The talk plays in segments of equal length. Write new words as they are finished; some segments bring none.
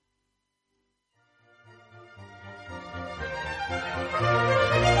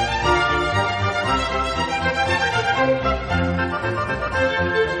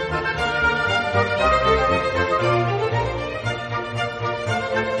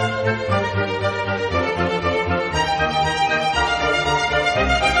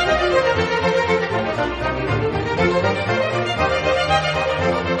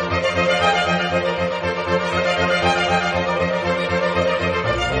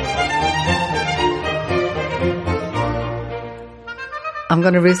I'm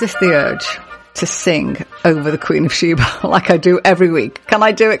going to resist the urge to sing over the Queen of Sheba like I do every week. Can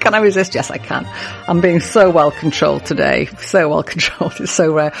I do it? Can I resist? Yes, I can. I'm being so well controlled today. So well controlled. It's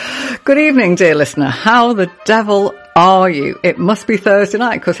so rare. Good evening, dear listener. How the devil are you? It must be Thursday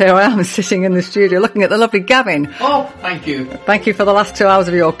night because here I am sitting in the studio looking at the lovely Gavin. Oh, thank you. Thank you for the last 2 hours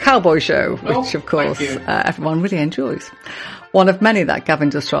of your cowboy show, which of course everyone really enjoys. One of many that Gavin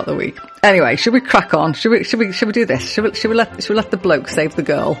does throughout the week. Anyway, should we crack on? Should we do this? Should we let the bloke save the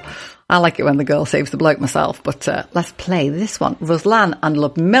girl? I like it when the girl saves the bloke myself, but let's play this one. Ruslan and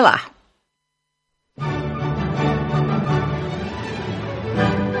Ludmilla.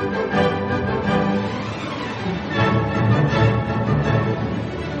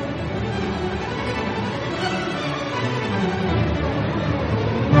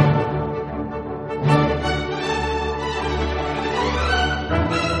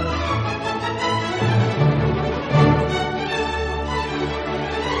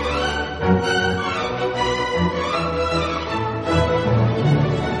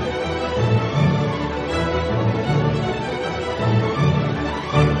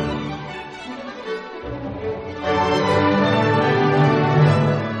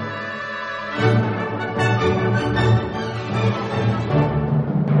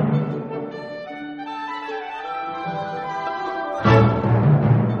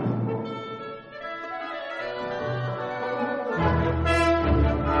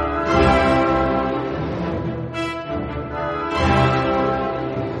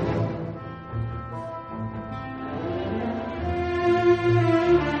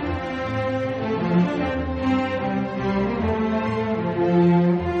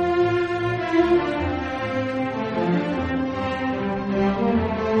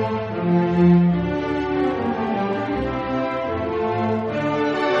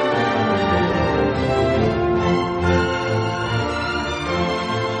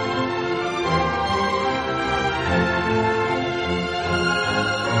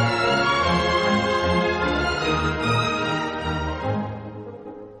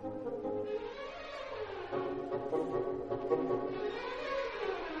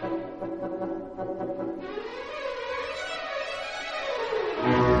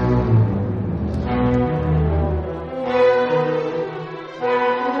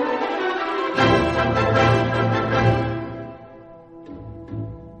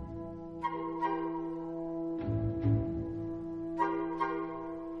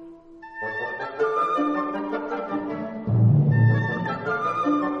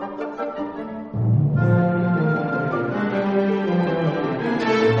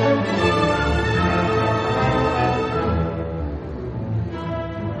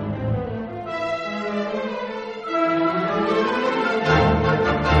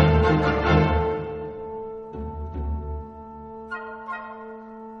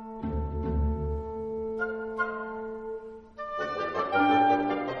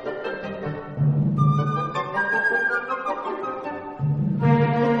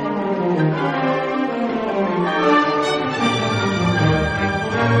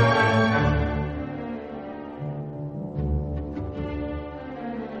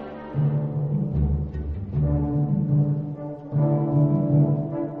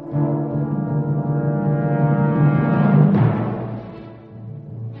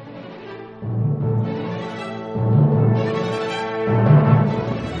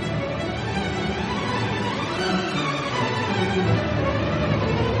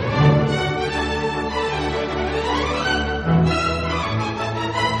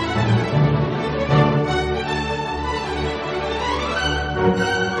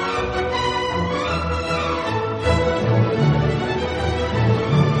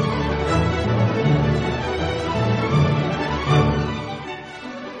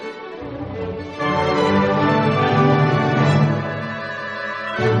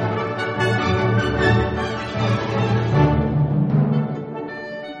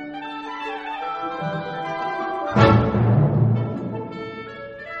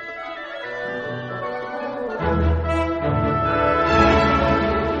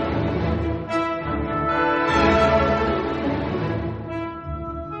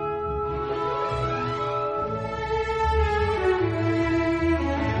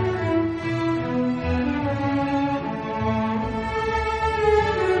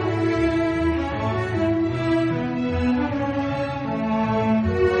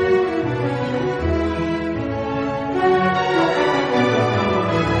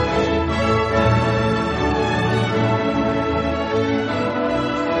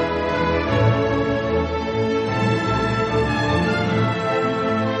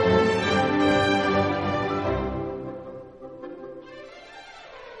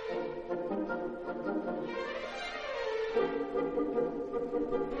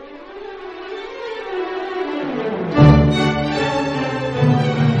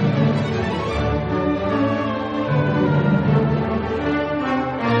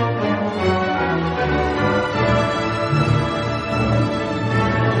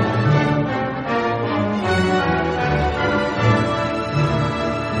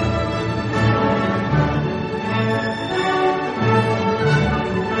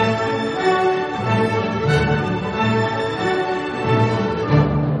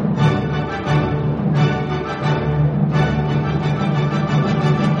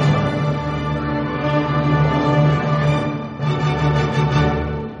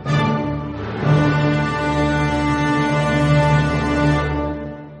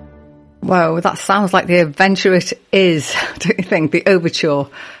 Whoa, that sounds like the adventure it is, don't you think? The overture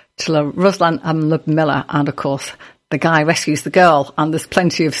to Ruslan and Ludmilla, and of course, the guy rescues the girl, and there's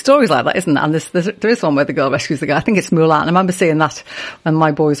plenty of stories like that, isn't there? And there is one where the girl rescues the guy. I think it's Mulan. I remember seeing that when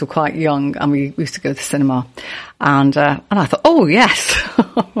my boys were quite young, and we used to go to the cinema. And I thought, oh yes,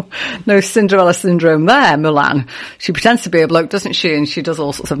 no Cinderella syndrome there, Mulan. She pretends to be a bloke, doesn't she? And she does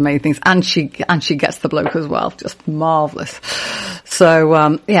all sorts of amazing things, and she gets the bloke as well. Just marvellous.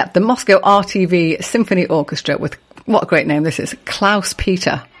 So, the Moscow RTV Symphony Orchestra with, what a great name this is, Klaus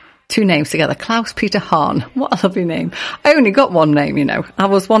Peter. 2 names together, Klaus Peter Hahn. What a lovely name. I only got 1 name, you know. I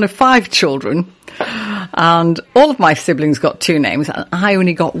was one of 5 children, and all of my siblings got 2 names, and I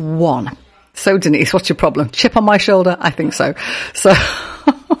only got 1. So Denise, what's your problem? Chip on my shoulder? I think so. So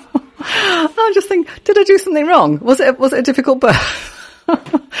I just think, did I do something wrong? Was it a difficult birth?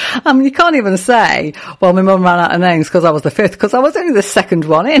 I mean, you can't even say, well, my mum ran out of names because I was the 5th, because I was only the 2nd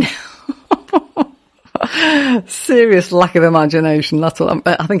one in. Serious lack of imagination. That's all.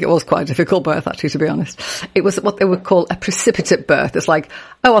 I think it was quite a difficult birth, actually, to be honest. It was what they would call a precipitate birth. It's like,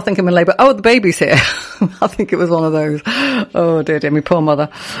 oh, I think I'm in labour. Oh, the baby's here. I think it was one of those. Oh, dear. My poor mother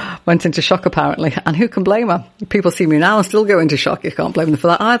went into shock, apparently. And who can blame her? People see me now and still go into shock. You can't blame them for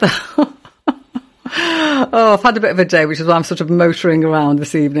that either. Oh, I've had a bit of a day, which is why I'm sort of motoring around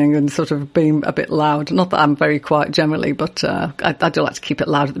this evening and sort of being a bit loud. Not that I'm very quiet generally, but I do like to keep it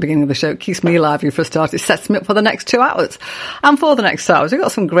loud at the beginning of the show. It keeps me lively for a start. It sets me up for the next 2 hours. And for the next 2 hours, I've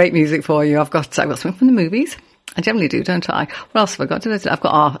got some great music for you. I've got something from the movies. I generally do, don't I? What else have I got? I've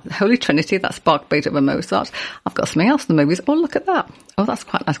got our Holy Trinity, that's Bach, Beethoven, Mozart. I've got something else in the movies. Oh, look at that. Oh, that's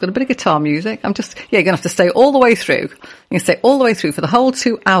quite nice. Got a bit of guitar music. You're going to have to stay all the way through. You can stay all the way through for the whole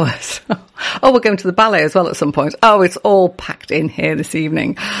 2 hours. Oh, we're going to the ballet as well at some point. Oh, it's all packed in here this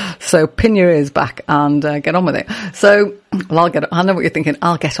evening. So pin your ears back and get on with it. So, well, I know what you're thinking.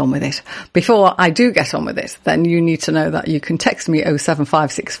 I'll get on with it. Before I do get on with it, then you need to know that you can text me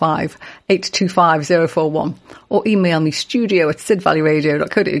 07565 825 041 or email me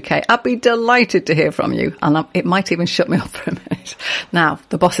studio@sidvalleyradio.co.uk. I'd be delighted to hear from you, and it might even shut me up for a minute. Now,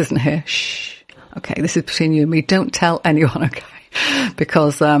 the boss isn't here. Shh. Okay, this is between you and me. Don't tell anyone, okay?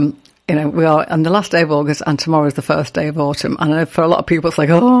 Because, we are on the last day of August, and tomorrow is the first day of autumn. And I know for a lot of people, it's like,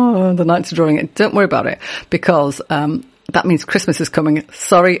 oh, the nights are drawing in. Don't worry about it, because that means Christmas is coming.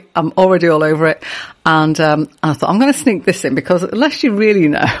 Sorry, I'm already all over it. And I thought, I'm going to sneak this in, because unless you really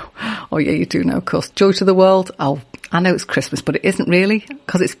know, oh yeah, you do know, of course, Joy to the World. Oh, I know it's Christmas, but it isn't really,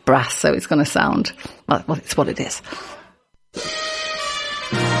 because it's brass, so it's going to sound, well, it's what it is.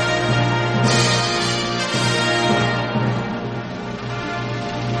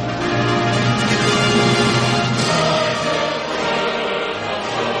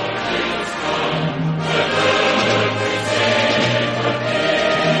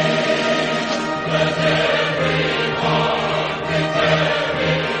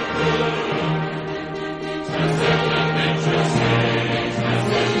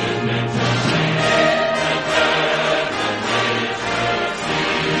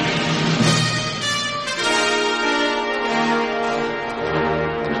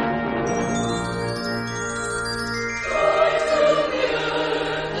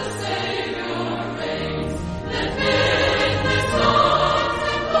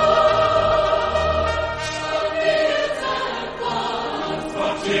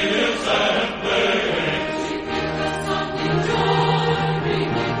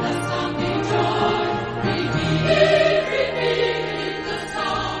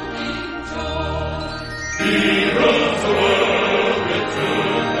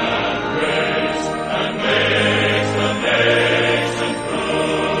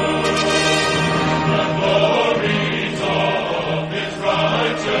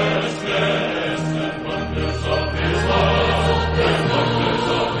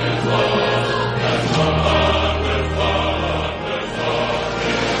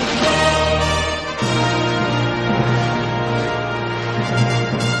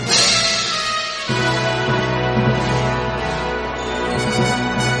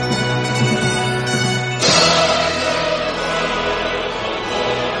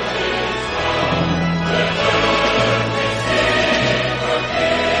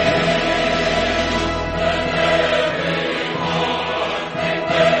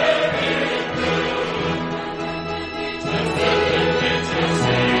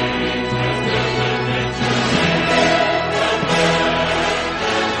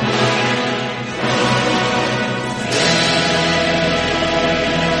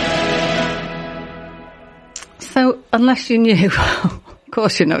 Unless you knew, of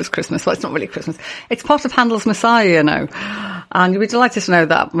course you know it's Christmas. Well, it's not really Christmas. It's part of Handel's Messiah, you know. And you'll be delighted to know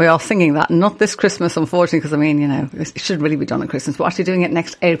that we are singing that, not this Christmas, unfortunately, because, I mean, you know, it should really be done at Christmas. We're actually doing it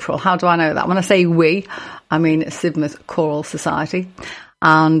next April. How do I know that? When I say we, I mean Sidmouth Choral Society.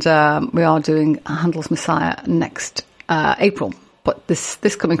 And we are doing Handel's Messiah next April. But this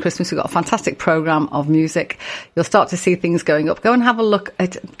coming Christmas, we've got a fantastic programme of music. You'll start to see things going up. Go and have a look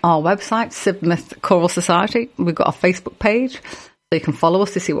at our website, Sidmouth Choral Society. We've got a Facebook page, so you can follow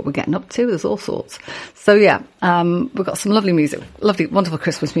us to see what we're getting up to. There's all sorts. So, yeah, we've got some lovely music, lovely, wonderful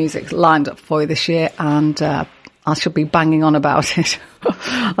Christmas music lined up for you this year. And I should be banging on about it.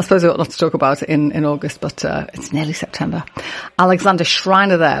 I suppose we ought not to talk about it in August, but it's nearly September. Alexander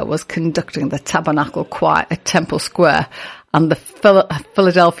Schreiner there was conducting the Tabernacle Choir at Temple Square, and the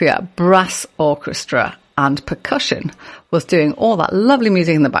Philadelphia Brass Orchestra and Percussion was doing all that lovely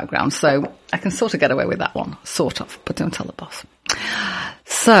music in the background. So I can sort of get away with that one, sort of, but don't tell the boss.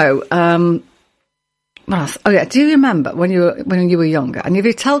 So, what else? Oh yeah, do you remember when you were younger? And if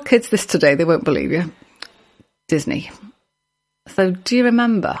you tell kids this today, they won't believe you. Disney. So do you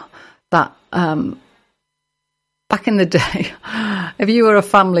remember that back in the day, if you were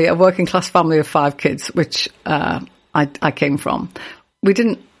a working class family of 5 kids, which I came from,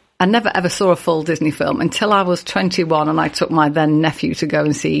 I never ever saw a full Disney film until I was 21 and I took my then nephew to go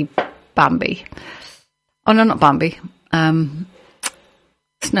and see Bambi. Oh no, not Bambi.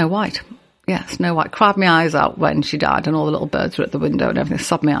 Snow White. Yeah, Snow White. Cried my eyes out when she died and all the little birds were at the window and everything.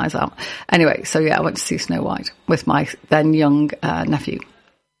 Sobbed my eyes out. Anyway, so yeah, I went to see Snow White with my then young nephew.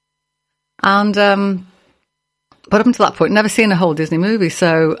 And but up until that point, never seen a whole Disney movie.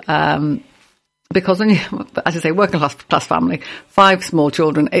 So because when you, as I say, working class family, 5 small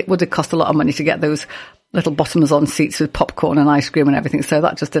children, it would have cost a lot of money to get those little bottoms on seats with popcorn and ice cream and everything. So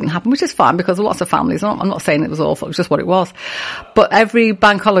that just didn't happen, which is fine because lots of families, I'm not saying it was awful, it was just what it was. But every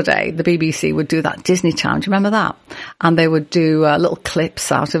bank holiday, the BBC would do that Disney Channel. Do you remember that? And they would do little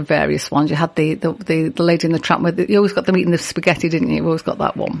clips out of various ones. You had the Lady in the Tramp with, you always got them eating the spaghetti, didn't you? You always got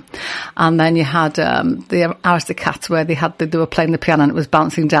that one. And then you had the Aristocats where they were playing the piano and it was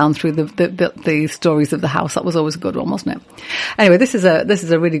bouncing down through the stories of the house. That was always a good one, wasn't it? Anyway, this is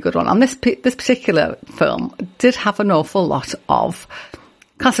a really good one. And this particular film did have an awful lot of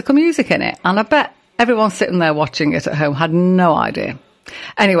classical music in it, and I bet everyone sitting there watching it at home had no idea.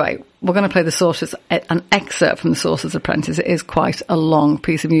 Anyway, we're going to play an excerpt from The Sorcerer's Apprentice. It is quite a long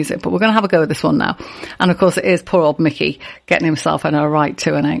piece of music, but we're going to have a go at this one now. And of course it is poor old Mickey getting himself in a right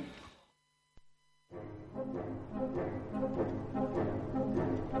 2 and 8.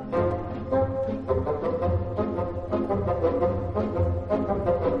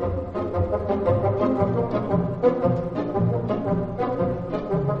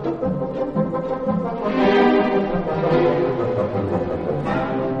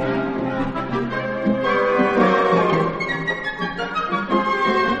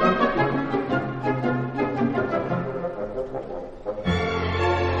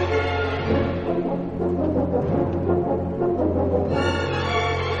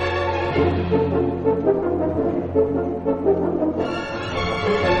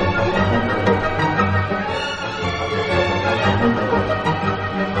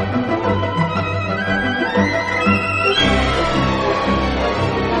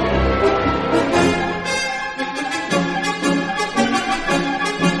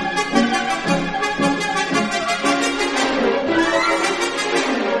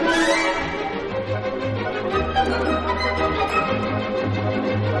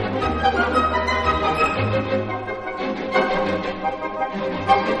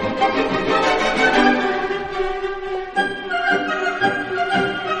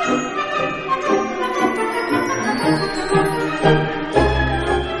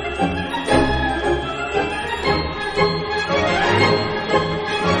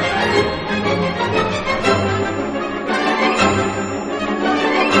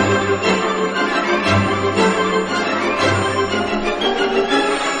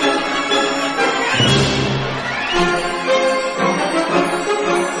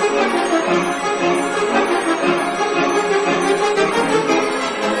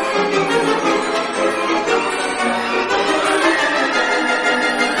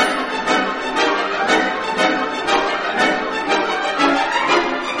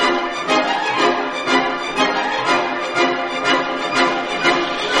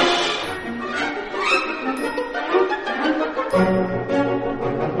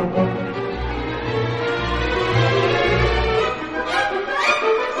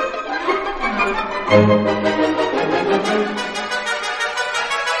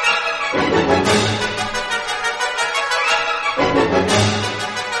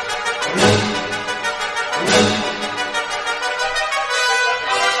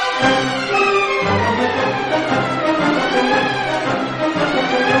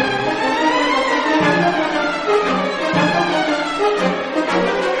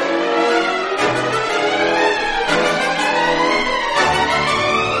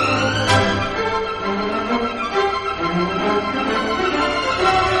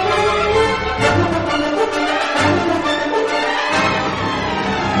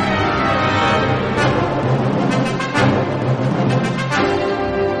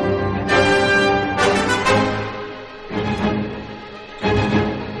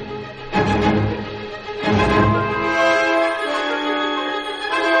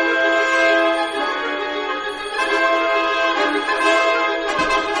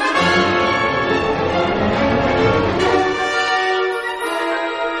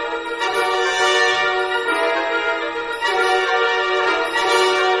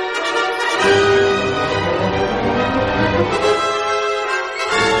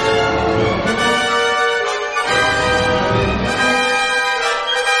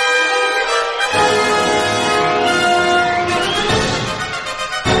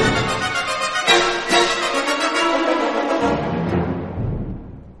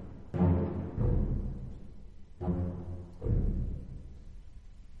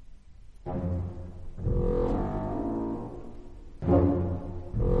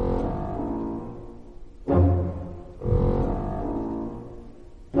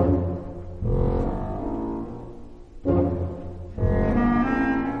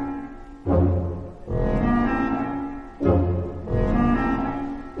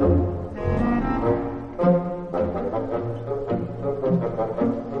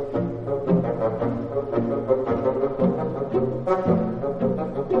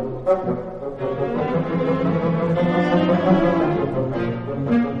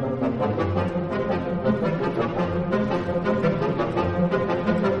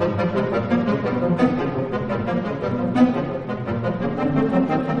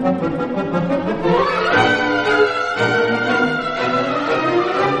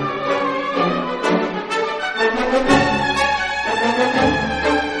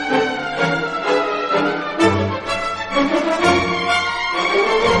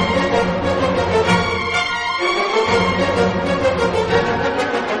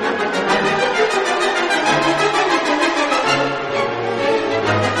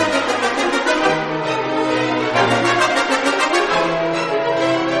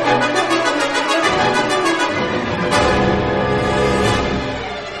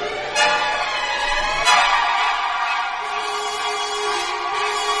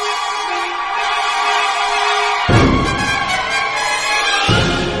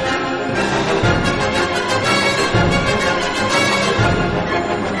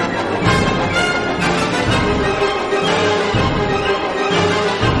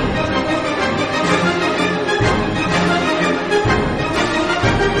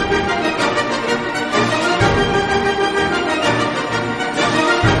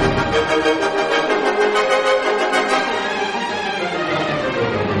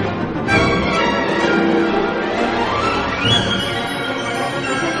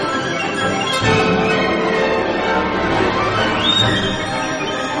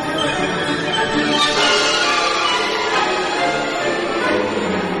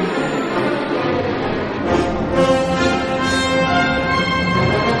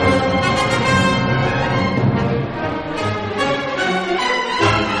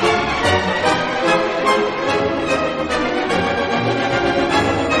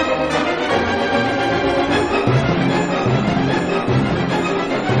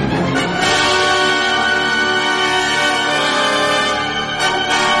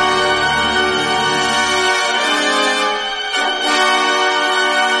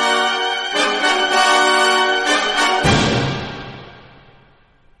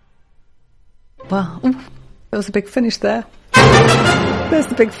 well, there was a big finish there. There's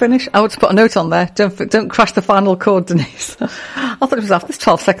the big finish. I ought to put a note on there. Don't crash the final chord, Denise. I thought it was after. There's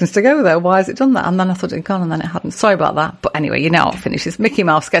 12 seconds to go, though. Why has it done that? And then I thought it had gone, and then it hadn't. Sorry about that. But anyway, you know how it finishes. Mickey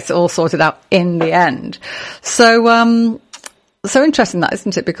Mouse gets it all sorted out in the end. So interesting that,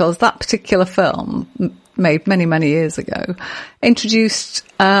 isn't it? Because that particular film, made many, many years ago, introduced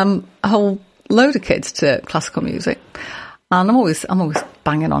a whole load of kids to classical music. And I'm always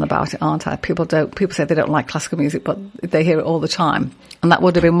banging on about it, aren't I? People say they don't like classical music, but they hear it all the time. And that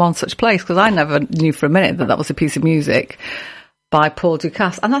would have been one such place, because I never knew for a minute that was a piece of music by Paul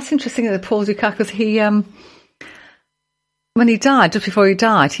Dukas. And that's interesting that Paul Dukas, because he, when he died, just before he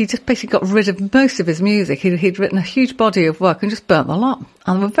died, he just basically got rid of most of his music. He'd written a huge body of work and just burnt the lot.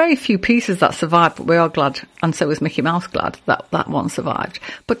 And there were very few pieces that survived, but we are glad, and so was Mickey Mouse glad, that one survived.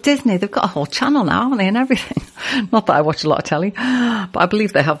 But Disney, they've got a whole channel now, haven't they, and everything. Not that I watch a lot of telly, but I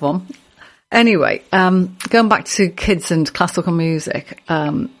believe they have one. Anyway, going back to kids and classical music,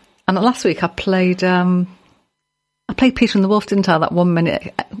 and last week I played Peter and the Wolf, didn't I? That 1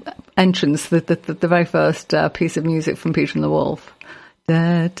 minute entrance, the very first piece of music from Peter and the Wolf.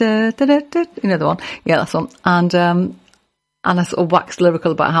 Da, da, da, da, da. You know the one? Yeah, that's one. And I sort of waxed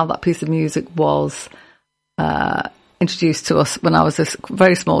lyrical about how that piece of music was introduced to us when I was a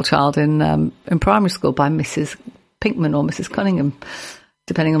very small child in primary school by Mrs. Pinkman or Mrs. Cunningham,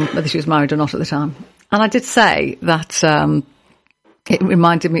 depending on whether she was married or not at the time. And I did say that it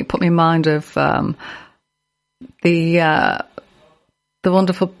put me in mind of the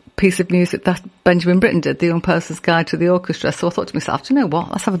wonderful piece of music that Benjamin Britten did, The Young Person's Guide to the Orchestra. So I thought to myself, do you know what?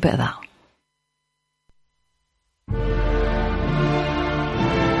 Let's have a bit of that.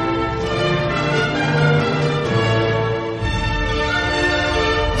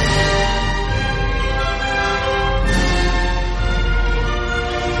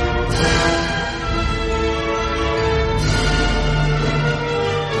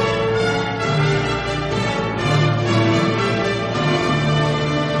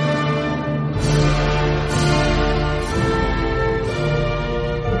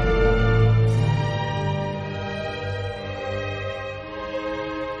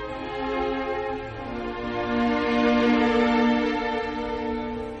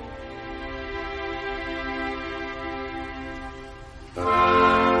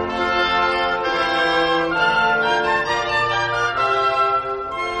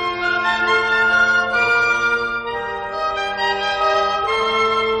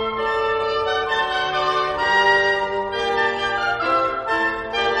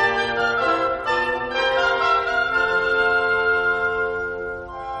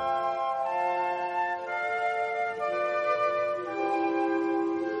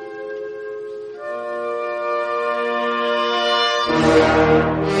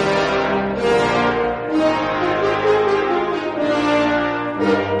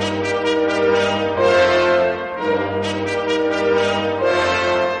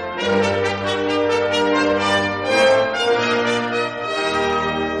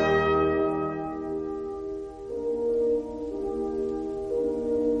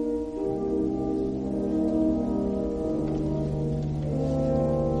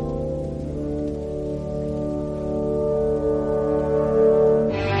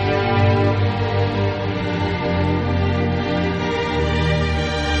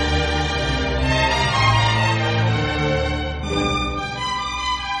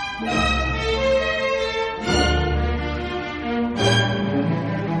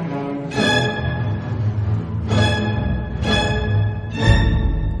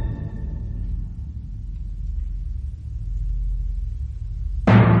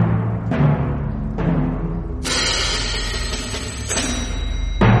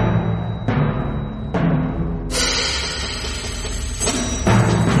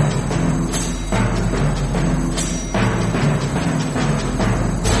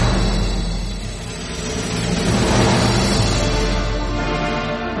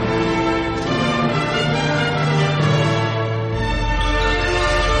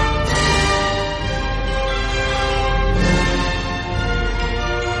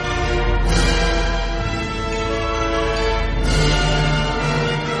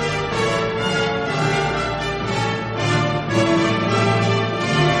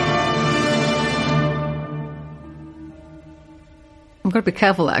 I've got to be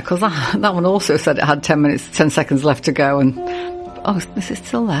careful there, because that one also said it had 10 seconds left to go, and oh, this is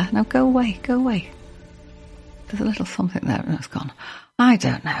still there. No, go away. There's a little something there, and it's gone. I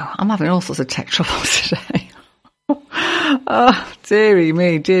don't know. I'm having all sorts of tech troubles today. Oh, dearie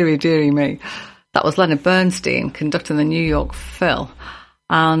me. That was Leonard Bernstein conducting the New York Phil.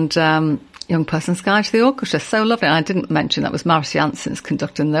 And Young Person's Guide to the Orchestra. So lovely. And I didn't mention that was Maris Janssens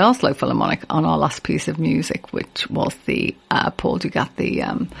conducting the Oslo Philharmonic on our last piece of music, which was the Paul Dugat,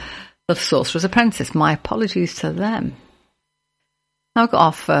 the Sorcerer's Apprentice. My apologies to them. Now we've got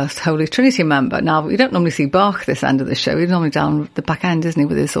our first Holy Trinity member. Now, we don't normally see Bach this end of the show. He's normally down the back end, isn't he,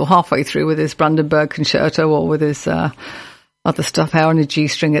 with his, or halfway through with his Brandenburg Concerto or with his other stuff here on a G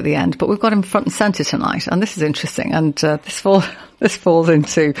string at the end. But we've got him front and centre tonight, and this is interesting. And this falls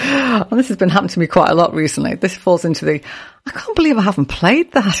into, and this has been happening to me quite a lot recently. This falls into the, I can't believe I haven't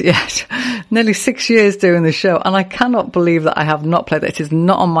played that yet. Nearly 6 years doing the show, and I cannot believe that I have not played it. It is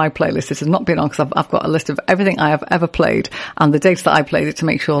not on my playlist. It has not been on, because I've got a list of everything I have ever played and the dates that I played it to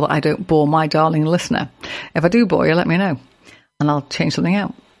make sure that I don't bore my darling listener. If I do bore you, let me know, and I'll change something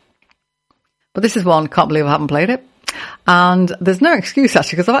out. But this is one, can't believe I haven't played it. And there's no excuse,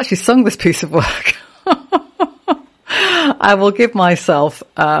 actually, because I've actually sung this piece of work. I will give myself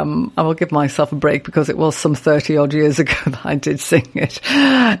a break, because it was some 30 odd years ago that I did sing it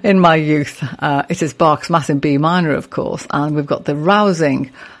in my youth. It is Bach's Mass in B minor, of course, and we've got the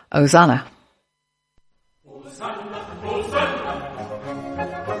rousing Hosanna.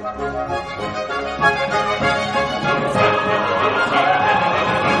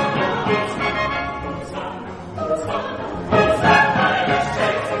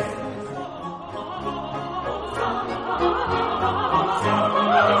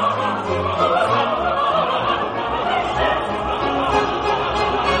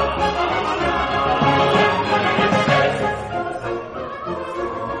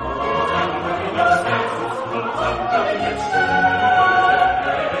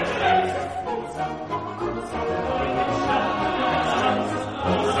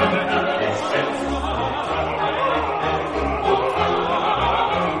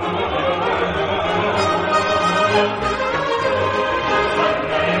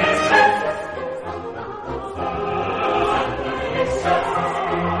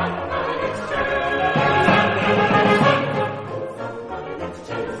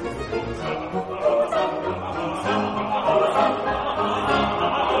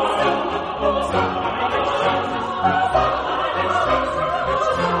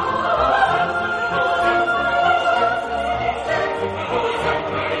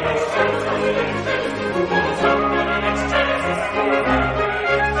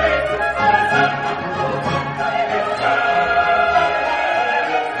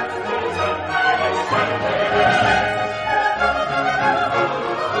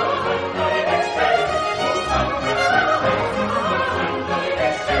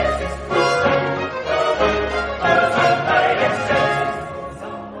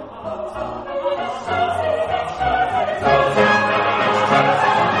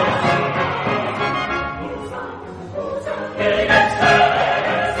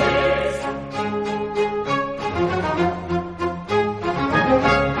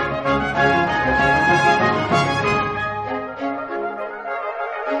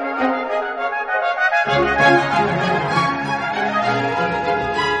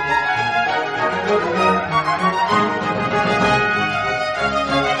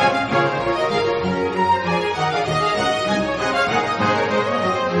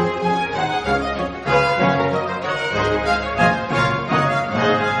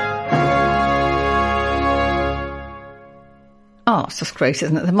 Oh, it's just great,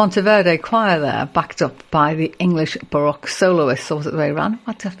 isn't it? The Monteverde Choir there, backed up by the English Baroque soloists, or was it the way around?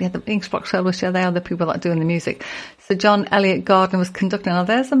 Yeah, the English Baroque soloists, yeah, they are the people that are doing the music. So John Elliott Gardner was conducting. Now,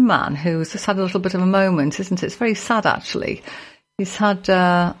 there's a man who's just had a little bit of a moment, isn't it? It's very sad, actually. He's had,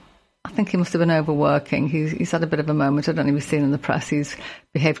 I think he must have been overworking. He's had a bit of a moment. I don't know if you've seen in the press. He's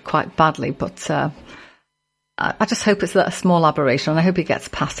behaved quite badly, but I just hope it's a small aberration, and I hope he gets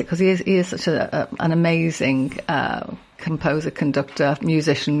past it, because he is such an amazing composer, conductor,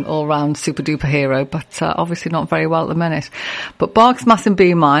 musician, all-round super-duper hero, but obviously not very well at the minute. But Bach's Mass in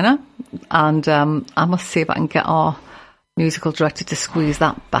B minor, and I must see if I can get our musical director to squeeze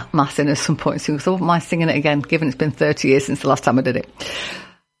that mass in at some point soon, because I wouldn't mind singing it again, given it's been 30 years since the last time I did it.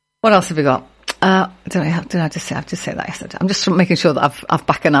 What else have we got? Did I just say that yesterday? I'm just making sure that I've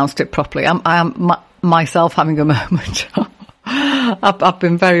back announced it properly. I am myself having a moment. I've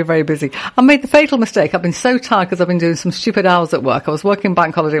been very, very busy. I made the fatal mistake. I've been so tired because I've been doing some stupid hours at work. I was working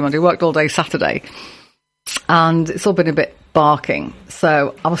bank holiday Monday, worked all day Saturday, and it's all been a bit barking.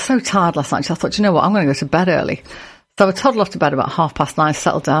 So I was so tired last night, so I thought, you know what, I'm going to go to bed early. So I toddled off to bed about 9:30,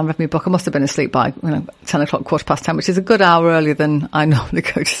 settled down, read my book. I must have been asleep by 10 o'clock, 10:15, which is a good hour earlier than I normally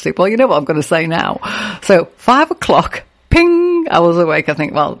go to sleep. Well, you know what I'm going to say now. So 5 o'clock, ping, I was awake. I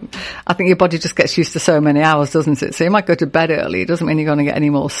think your body just gets used to so many hours, doesn't it? So you might go to bed early. It doesn't mean you're going to get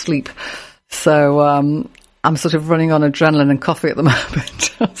any more sleep. So I'm sort of running on adrenaline and coffee at the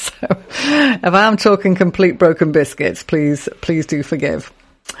moment. So if I am talking complete broken biscuits, please do forgive.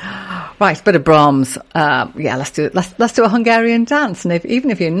 Right, bit of Brahms. Let's do it. Let's do a Hungarian dance. And even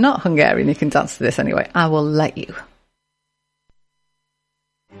if you're not Hungarian, you can dance to this anyway. I will let you.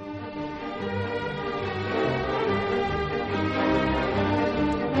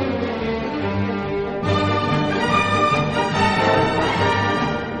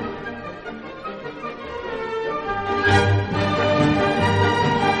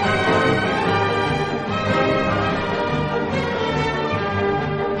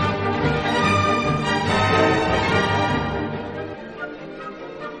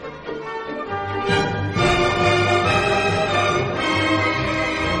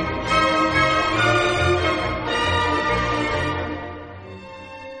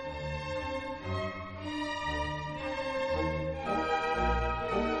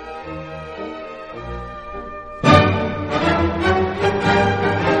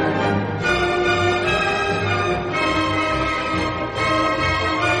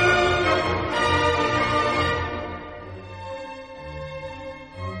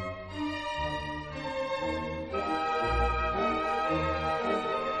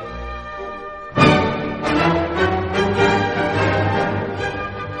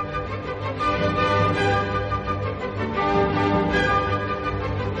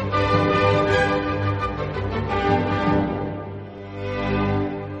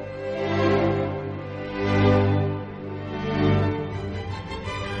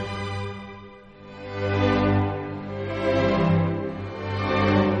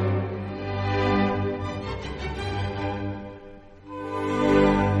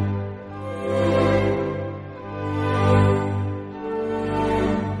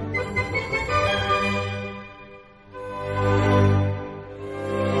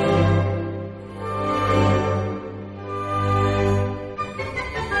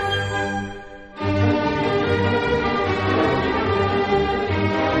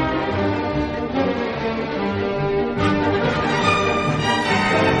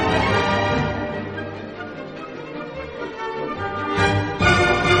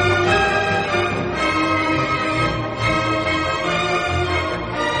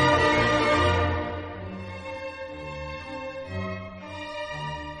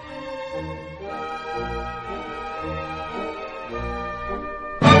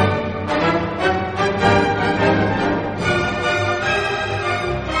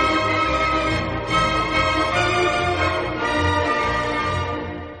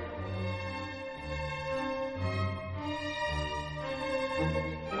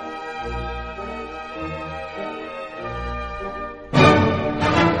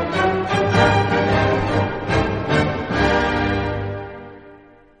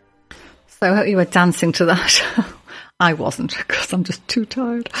 So I hope you were dancing to that. I wasn't, because I'm just too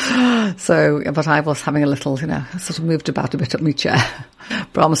tired. So, but I was having a little, sort of moved about a bit up my chair.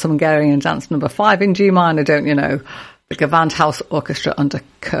 Brahms Hungarian Dance number 5 in G minor, don't you know? The Gewandhaus Orchestra under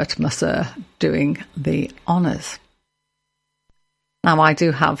Kurt Masur doing the honours. Now, I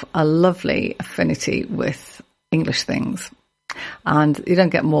do have a lovely affinity with English things. And you don't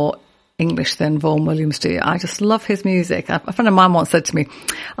get more English than Vaughan Williams, do you? I just love his music. A friend of mine once said to me,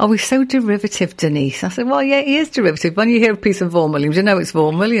 "Oh, he's so derivative, Denise." I said, well, yeah, he is derivative. When you hear a piece of Vaughan Williams, you know it's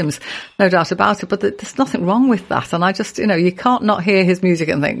Vaughan Williams, no doubt about it, but there's nothing wrong with that. And I just, you can't not hear his music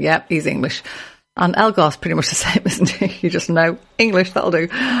and think, yeah, he's English. And Elgar's pretty much the same, isn't he? You just know English, that'll do.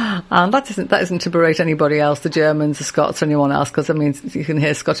 And that isn't to berate anybody else, the Germans, the Scots, or anyone else, because, I mean, you can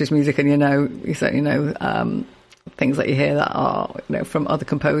hear Scottish music and you certainly know things that you hear that are, from other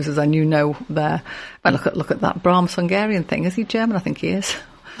composers, and there. Well, look at that Brahms Hungarian thing. Is he German? I think he is.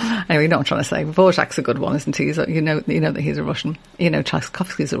 Anyway, you know what I'm trying to say. Dvorak's a good one, isn't he? You know that he's a Russian.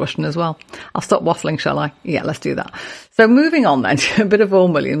 Tchaikovsky's a Russian as well. I'll stop waffling, shall I? Yeah, let's do that. So moving on then to a bit of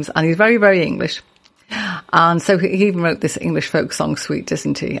Vaughan Williams, and he's very, very English. And so he even wrote this English folk song suite,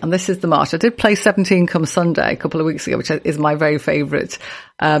 didn't he? And this is the march. I did play 17 Come Sunday a couple of weeks ago, which is my very favourite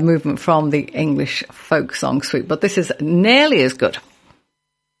movement from the English folk song suite. But this is nearly as good.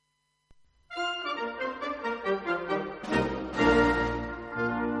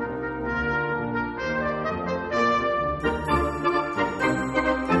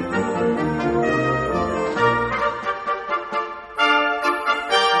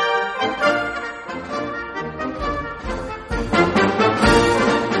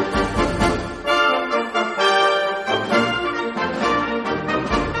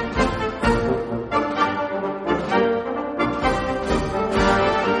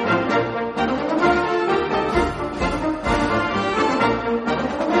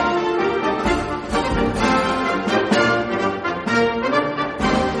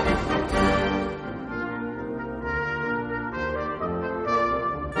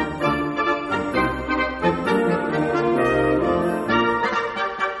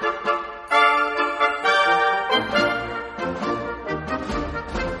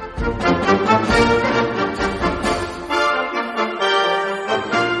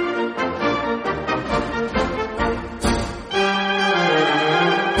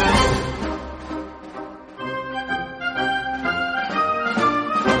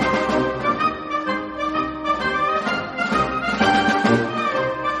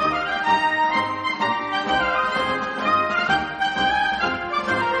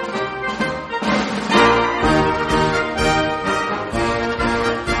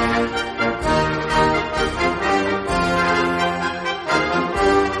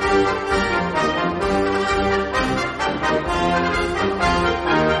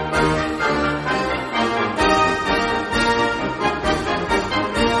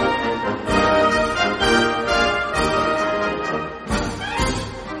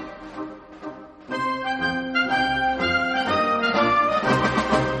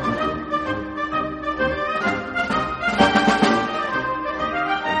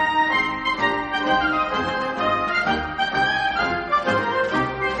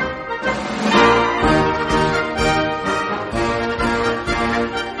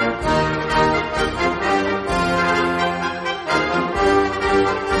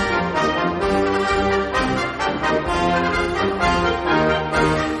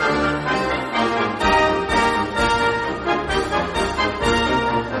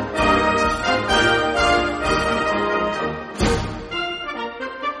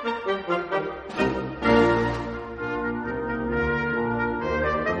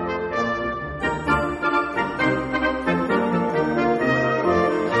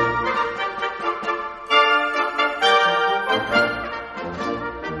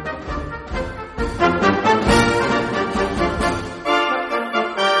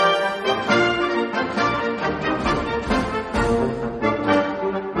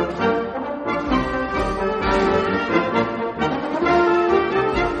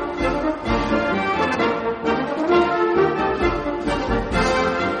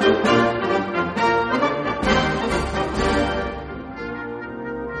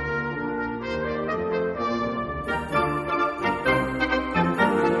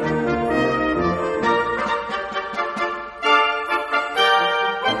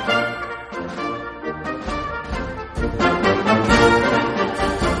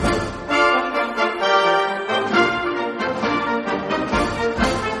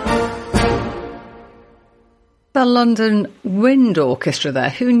 the London Wind Orchestra there.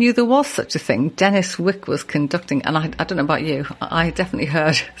 Who knew there was such a thing? Dennis Wick was conducting, and I don't know about you, I definitely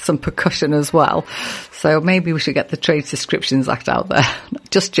heard some percussion as well. So maybe we should get the Trade Descriptions Act out there.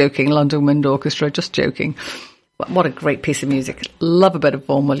 Just joking, London Wind Orchestra, just joking. But what a great piece of music. Love a bit of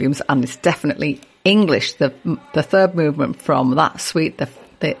Vaughan Williams, and it's definitely English, the third movement from that suite,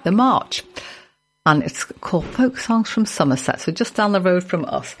 the March. And it's called Folk Songs from Somerset, so just down the road from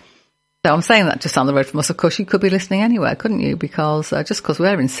us. So I'm saying that just down the road from us. Of course, you could be listening anywhere, couldn't you? Because just because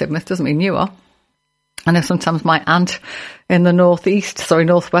we're in Sidmouth doesn't mean you are. I know sometimes my aunt in the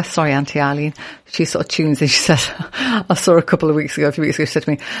northwest, Auntie Eileen, she sort of tunes in. She says, I saw her a few weeks ago, she said to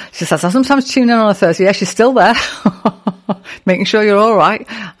me, she says, I sometimes tune in on a Thursday. Yeah, she's still there. Making sure you're all right.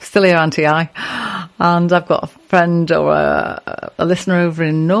 Still here, Auntie I. And I've got a friend or a listener over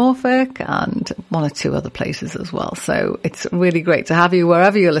in Norfolk and one or two other places as well. So it's really great to have you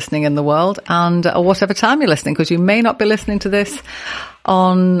wherever you're listening in the world and or whatever time you're listening, because you may not be listening to this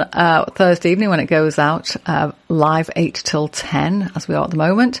on Thursday evening when it goes out live 8 till 10 as we are at the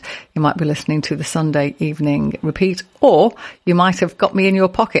moment. You might be listening to the Sunday evening repeat, or you might have got me in your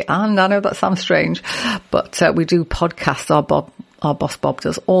pocket. And I know that sounds strange, but we do podcasts. Our boss Bob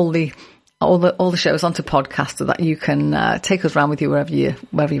does all the shows onto podcast so that you can take us around with you wherever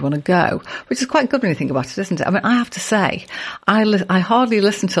you want to go, which is quite good when you think about it, isn't it? I mean, I have to say, I hardly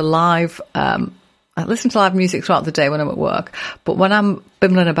listen to live. I listen to live music throughout the day when I'm at work, but when I'm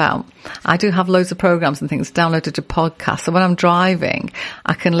bimbling about, I do have loads of programs and things downloaded to podcasts. So when I'm driving,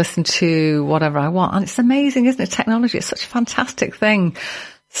 I can listen to whatever I want. And it's amazing, isn't it? Technology is such a fantastic thing.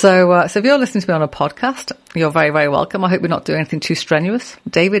 So if you're listening to me on a podcast, you're very, very welcome. I hope you're not doing anything too strenuous.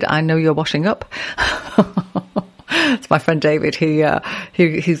 David, I know you're washing up. It's my friend David.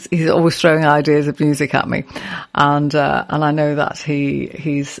 He's always throwing ideas of music at me, and I know that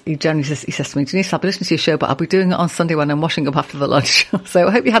he generally says to me, Denise, I'll be listening to your show, but I'll be doing it on Sunday when I'm washing up after the lunch. So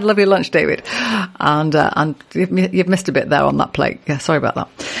I hope you had a lovely lunch, David, and you've missed a bit there on that plate. Yeah, sorry about that.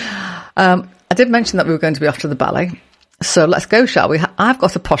 I did mention that we were going to be off to the ballet. So let's go, shall we? I've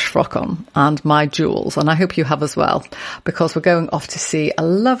got a posh frock on and my jewels, and I hope you have as well, because we're going off to see a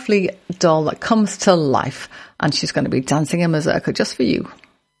lovely doll that comes to life, and she's going to be dancing a mazurka just for you.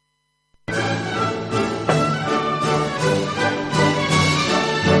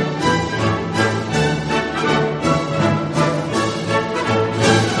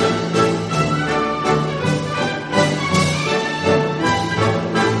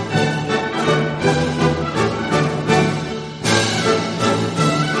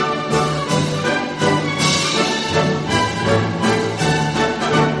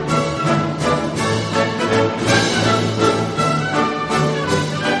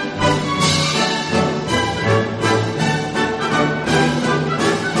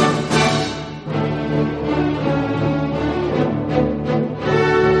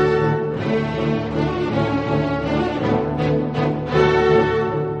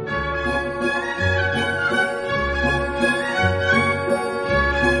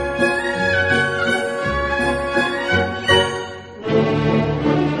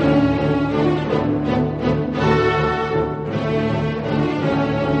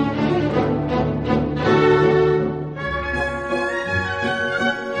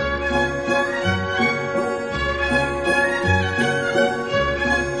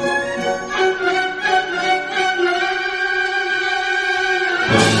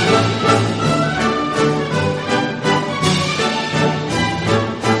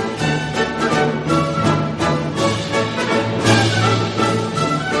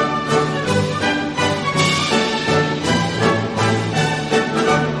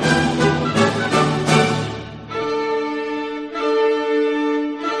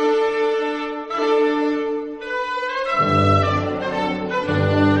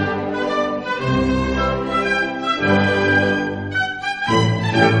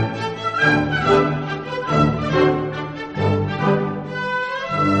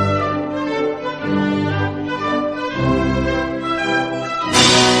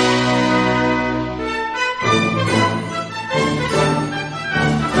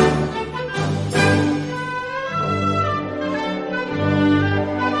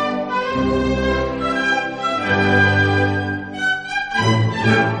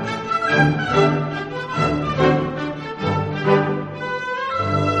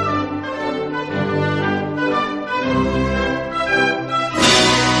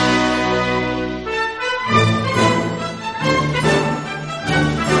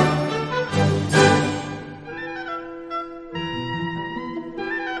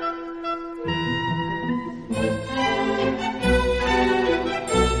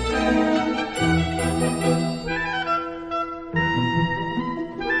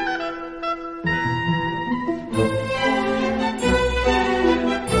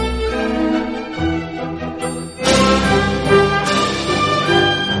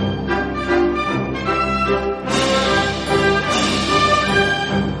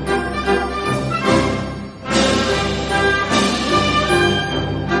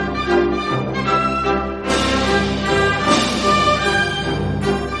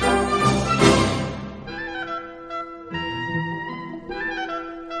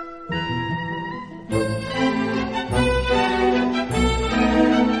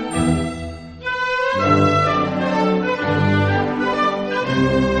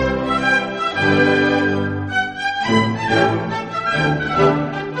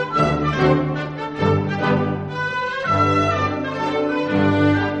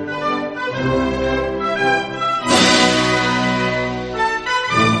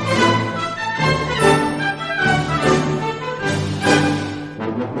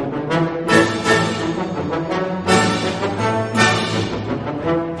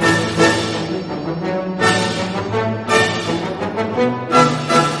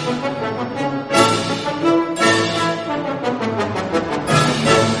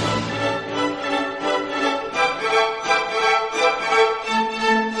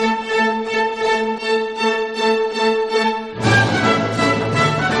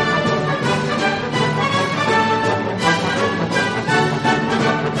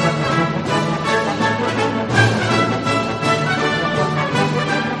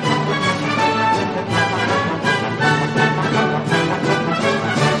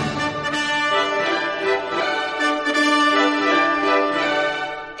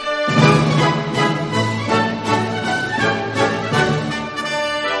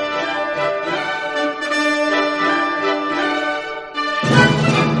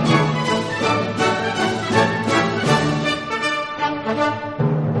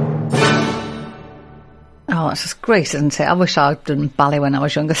 great, isn't it? I wish I'd done ballet when I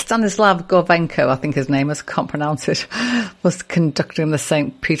was younger. Stanislav Gorvenko, I think his name is, I can't pronounce it, was conducting the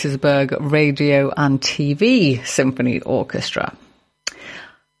St. Petersburg Radio and TV Symphony Orchestra.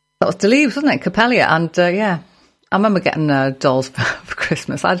 That was Deleuze, wasn't it? Capella. And yeah, I remember getting dolls for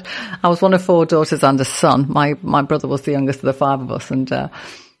Christmas. I was one of 4 daughters and a son. My brother was the youngest of the 5 of us, and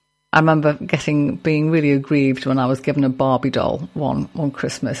I remember being really aggrieved when I was given a Barbie doll one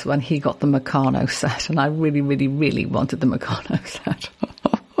Christmas when he got the Meccano set, and I really, really, really wanted the Meccano set.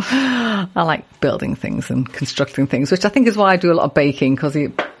 I like building things and constructing things, which I think is why I do a lot of baking, because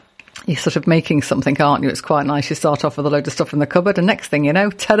you're sort of making something, aren't you? It's quite nice. You start off with a load of stuff in the cupboard, and next thing you know,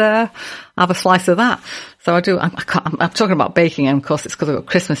 ta-da, I have a slice of that. So I'm talking about baking, and of course it's because I've got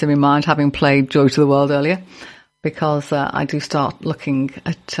Christmas in my mind, having played Joy to the World earlier, because I do start looking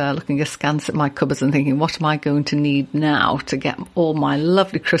askance at my cupboards and thinking, what am I going to need now to get all my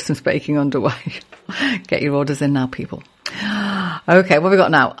lovely Christmas baking underway? Get your orders in now, people. Okay, what have we got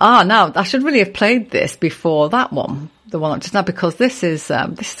now? Now, I should really have played this before that one. The one just now, because this is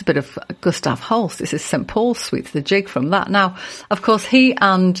a bit of Gustav Holst. This is St. Paul's Suite, the jig from that. Now, of course, he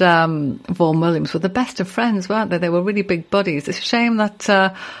and Vaughan Williams were the best of friends, weren't they? They were really big buddies. It's a shame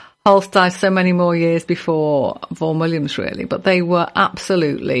that Holst died so many more years before Vaughan Williams, really. But they were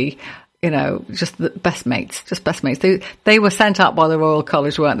absolutely, just the best mates, They were sent out by the Royal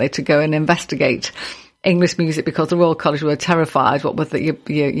College, weren't they, to go and investigate English music, because the Royal College were terrified, what with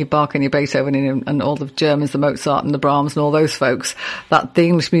your Bach and your Beethoven and all the Germans, the Mozart and the Brahms and all those folks, that the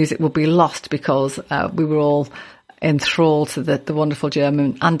English music would be lost because we were all enthralled to the wonderful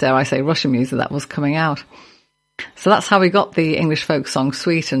German and, dare I say, Russian music that was coming out. So that's how we got the English folk song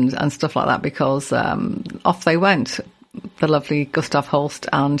suite and stuff like that, because off they went, the lovely Gustav Holst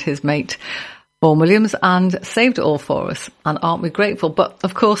and his mate Vaughan Williams, and saved it all for us. And aren't we grateful? But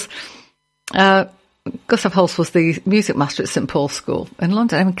of course, Gustav Holst was the music master at St. Paul's School in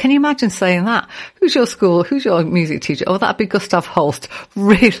London. I mean, can you imagine saying that? Who's your school? Who's your music teacher? Oh, that'd be Gustav Holst.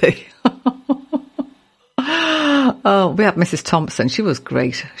 Really? Oh, we had Mrs. Thompson. She was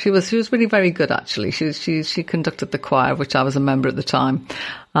great. She was really very good, actually. She conducted the choir, which I was a member at the time,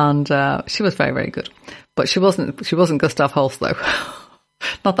 and she was very, very good. But she wasn't Gustav Holst, though.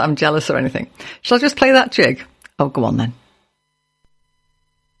 Not that I'm jealous or anything. Shall I just play that jig? Oh, go on then.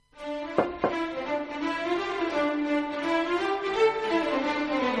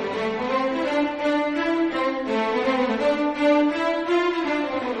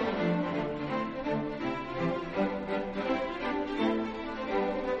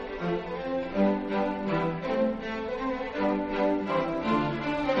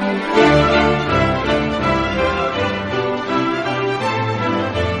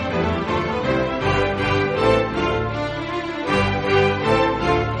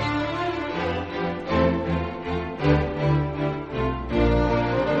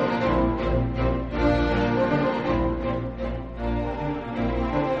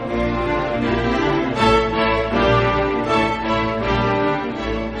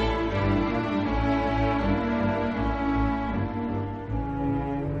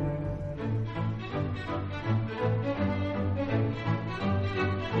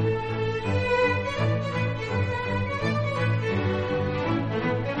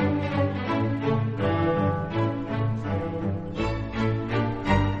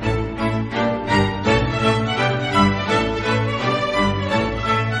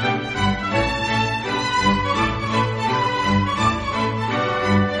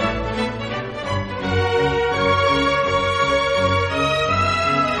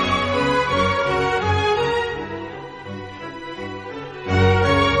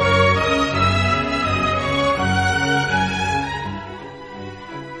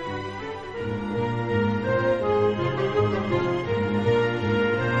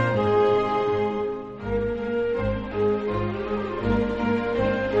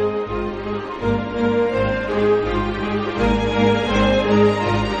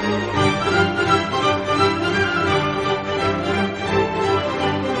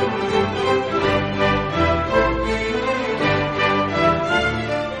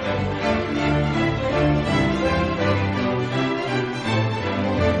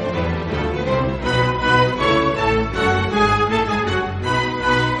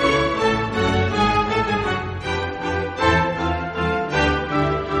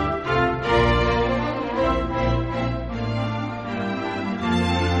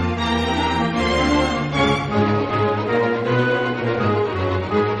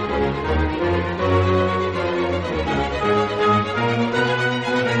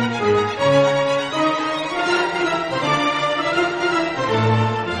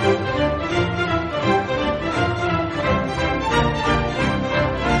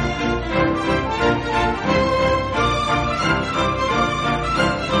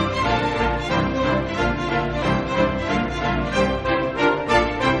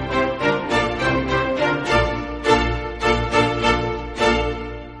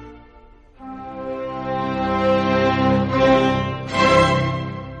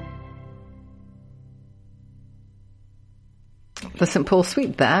 the St Paul's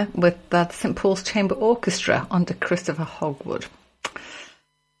Suite there with the St Paul's Chamber Orchestra under Christopher Hogwood.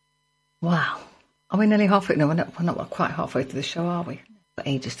 Wow. Are we nearly halfway? No, we're not quite halfway through the show, are we? Got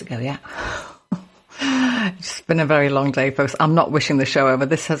ages to go yet. It's been a very long day, folks. I'm not wishing the show over.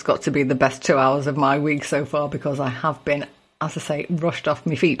 This has got to be the best 2 hours of my week so far because I have been, as I say, rushed off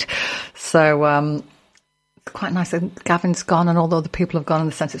my feet. So it's quite nice. Gavin's gone and all the other people have gone in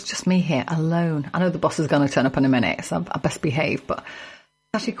the sense it's just me here alone. I know the boss is going to turn up in a minute, so I best behave, but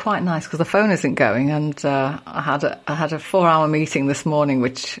it's actually quite nice because the phone isn't going. And I had a 4-hour meeting this morning,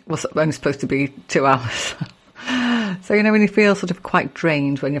 which was only supposed to be 2 hours. So, you know, when you feel sort of quite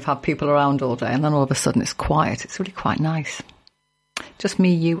drained when you've had people around all day and then all of a sudden it's quiet, it's really quite nice. Just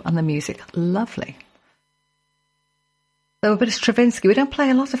me, you and the music. Lovely. So a bit of Stravinsky. We don't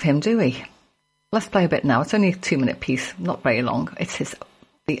play a lot of him, do we? Let's play a bit now. It's only a 2-minute piece, not very long. It's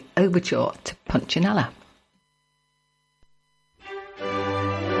the overture to Punchinella.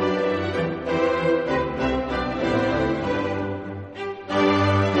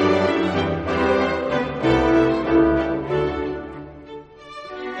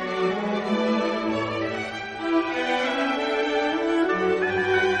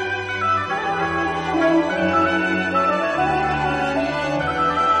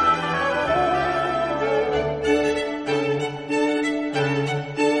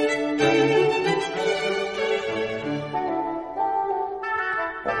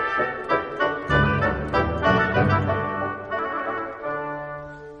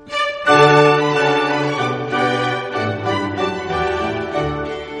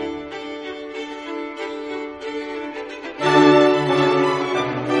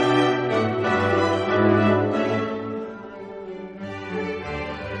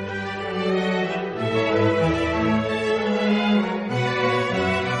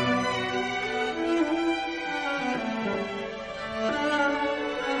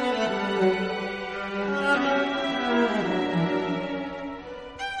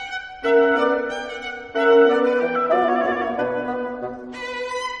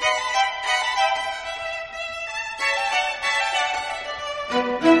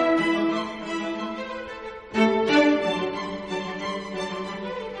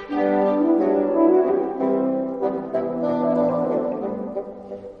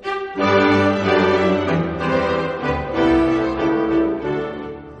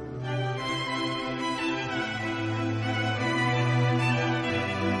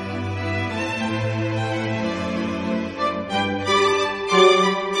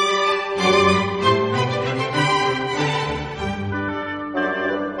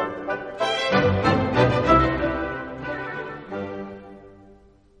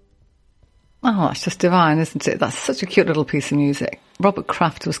 Oh, that's just divine, isn't it? That's such a cute little piece of music. Robert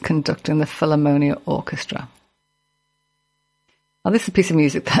Kraft was conducting the Philharmonia Orchestra. Now, this is a piece of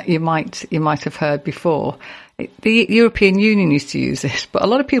music that you might have heard before. The European Union used to use it, but a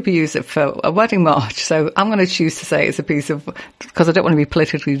lot of people use it for a wedding march. So I'm going to choose to say it's a piece of, because I don't want to be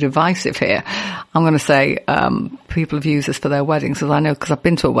politically divisive here, I'm going to say people have used this for their weddings, as I know, because I've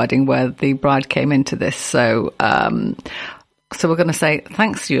been to a wedding where the bride came into this. So we're going to say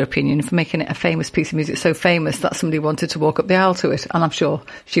thanks to European Union for making it a famous piece of music, so famous that somebody wanted to walk up the aisle to it. And I'm sure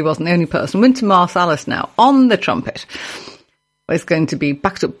she wasn't the only person. Wynton Marsalis now on the trumpet is going to be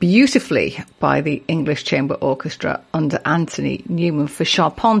backed up beautifully by the English Chamber Orchestra under Anthony Newman for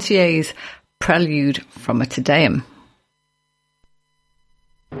Charpentier's Prelude from a Te Deum.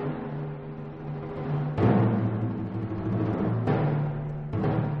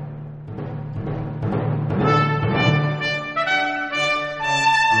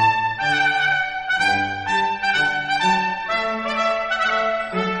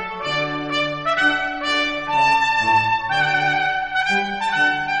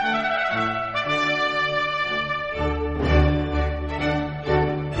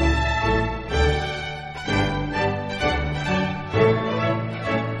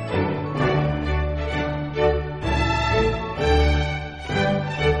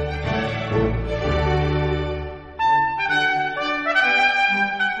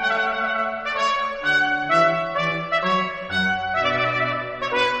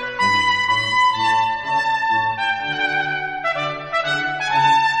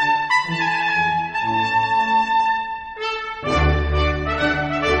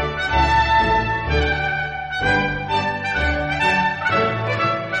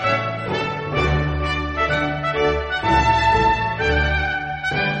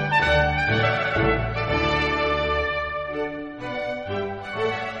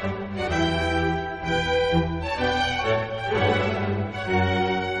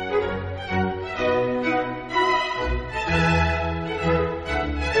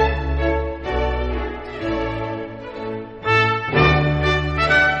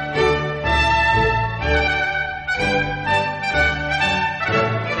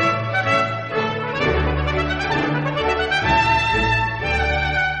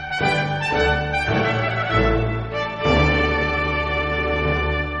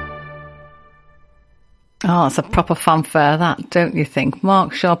 Oh, it's a proper fanfare, that, don't you think?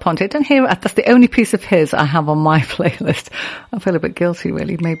 Mark Charpentier. Don't hear it. That's the only piece of his I have on my playlist. I feel a bit guilty,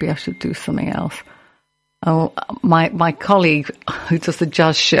 really. Maybe I should do something else. Oh, my colleague who does the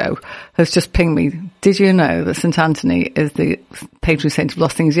jazz show has just pinged me. Did you know that St. Anthony is the patron saint of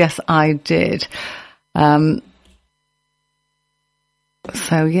lost things? Yes, I did.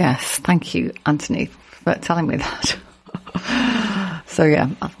 So yes, thank you, Anthony, for telling me that. So yeah,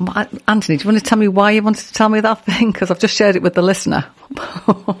 Anthony, do you want to tell me why you wanted to tell me that thing? Because I've just shared it with the listener.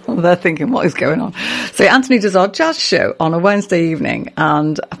 They're thinking, what is going on? So Anthony does our jazz show on a Wednesday evening,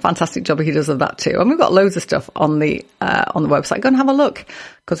 and a fantastic job he does of that too. And we've got loads of stuff on the website. Go and have a look,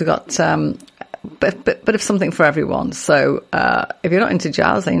 because we've got bit of something for everyone. So if you're not into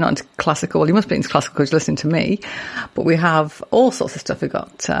jazz and you're not into classical, well, you must be into classical because you're listening to me. But we have all sorts of stuff. We've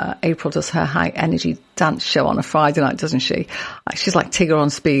got April does her high energy dance show on a Friday night, doesn't she? She's like Tigger on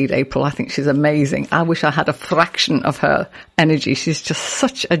speed, April. I think she's amazing. I wish I had a fraction of her energy. She's just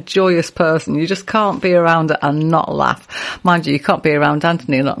such a joyous person. You just can't be around her and not laugh. Mind you can't be around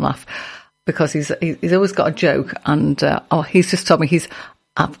Anthony and not laugh, because he's always got a joke. And he's just told me he's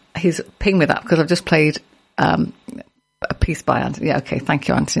pinged me that because I've just played a piece by Anthony. Yeah, okay, thank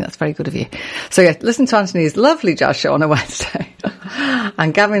you, Anthony. That's very good of you. So yeah, listen to Anthony's lovely jazz show on a Wednesday.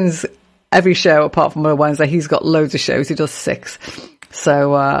 And Gavin's every show apart from on a Wednesday, he's got loads of shows. He does 6.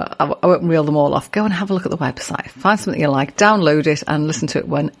 So I won't reel them all off. Go and have a look at the website. Find something you like, download it, and listen to it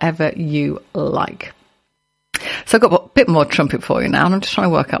whenever you like. So I've got a bit more trumpet for you now, and I'm just trying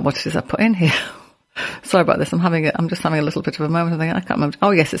to work out what it is I put in here. Sorry about this. I'm just having a little bit of a moment. I can't remember.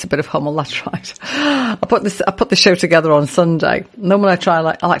 Oh yes, it's a bit of Hummel. That's right. I put the show together on Sunday. Normally I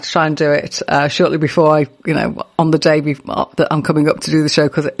like to try and do it shortly before on the day that I'm coming up to do the show,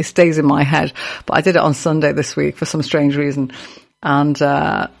 because it stays in my head. But I did it on Sunday this week for some strange reason, and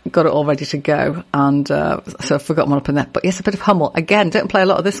got it all ready to go. And so I've forgotten what I put in there. But yes, a bit of Hummel. Again, don't play a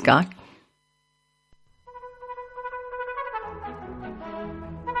lot of this guy.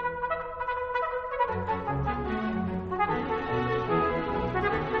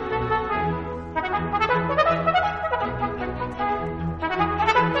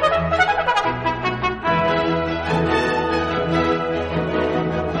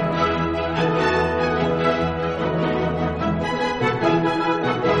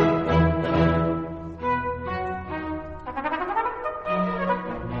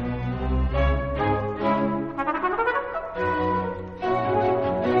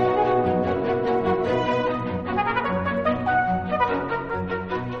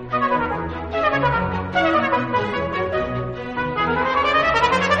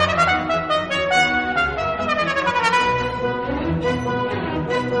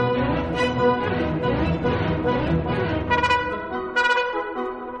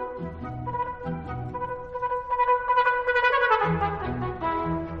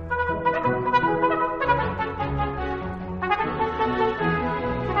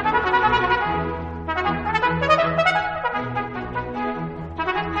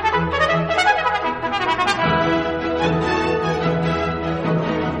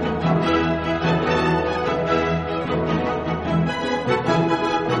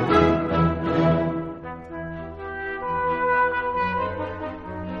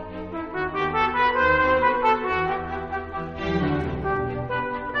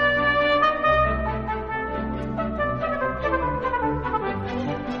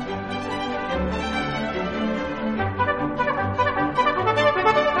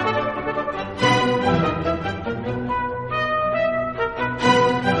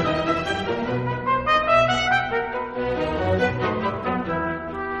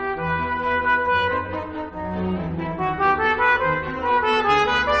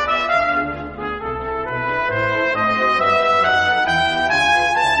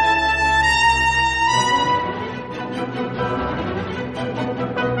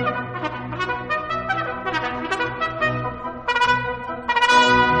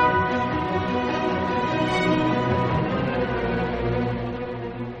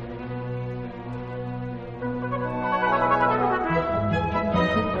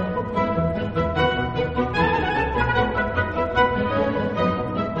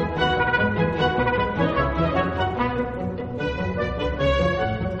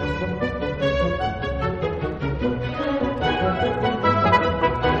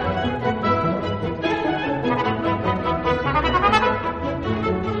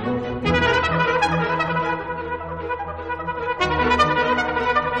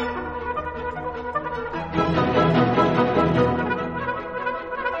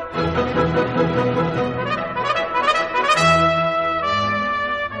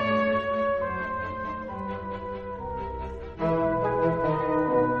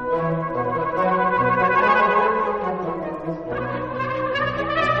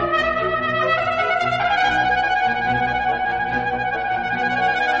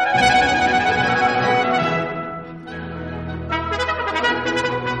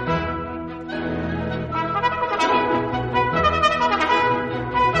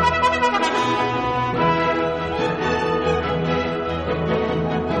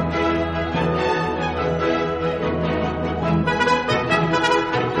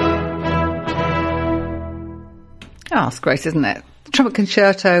 that's great, isn't it? Trumpet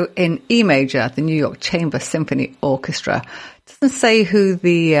Concerto in E major, the New York Chamber Symphony Orchestra. It doesn't say who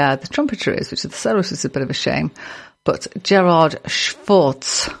the trumpeter is, which is the soloist, is a bit of a shame. But Gerard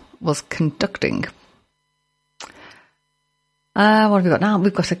Schwartz was conducting. What have we got now?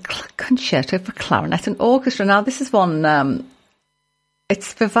 We've got a concerto for clarinet and orchestra. Now, this is one,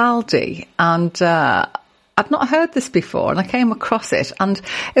 it's Vivaldi, and I've not heard this before, and I came across it, and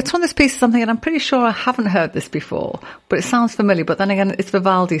it's one of those pieces, something, and I'm pretty sure I haven't heard this before, but it sounds familiar. But then again, it's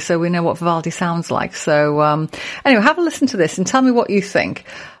Vivaldi, so we know what Vivaldi sounds like. So anyway, have a listen to this and tell me what you think.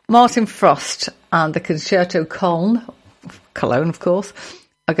 Martin Frost and the Concerto Cologne, of course,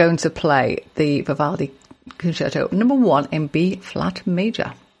 are going to play the Vivaldi Concerto number 1 in B flat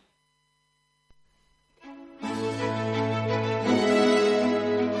major.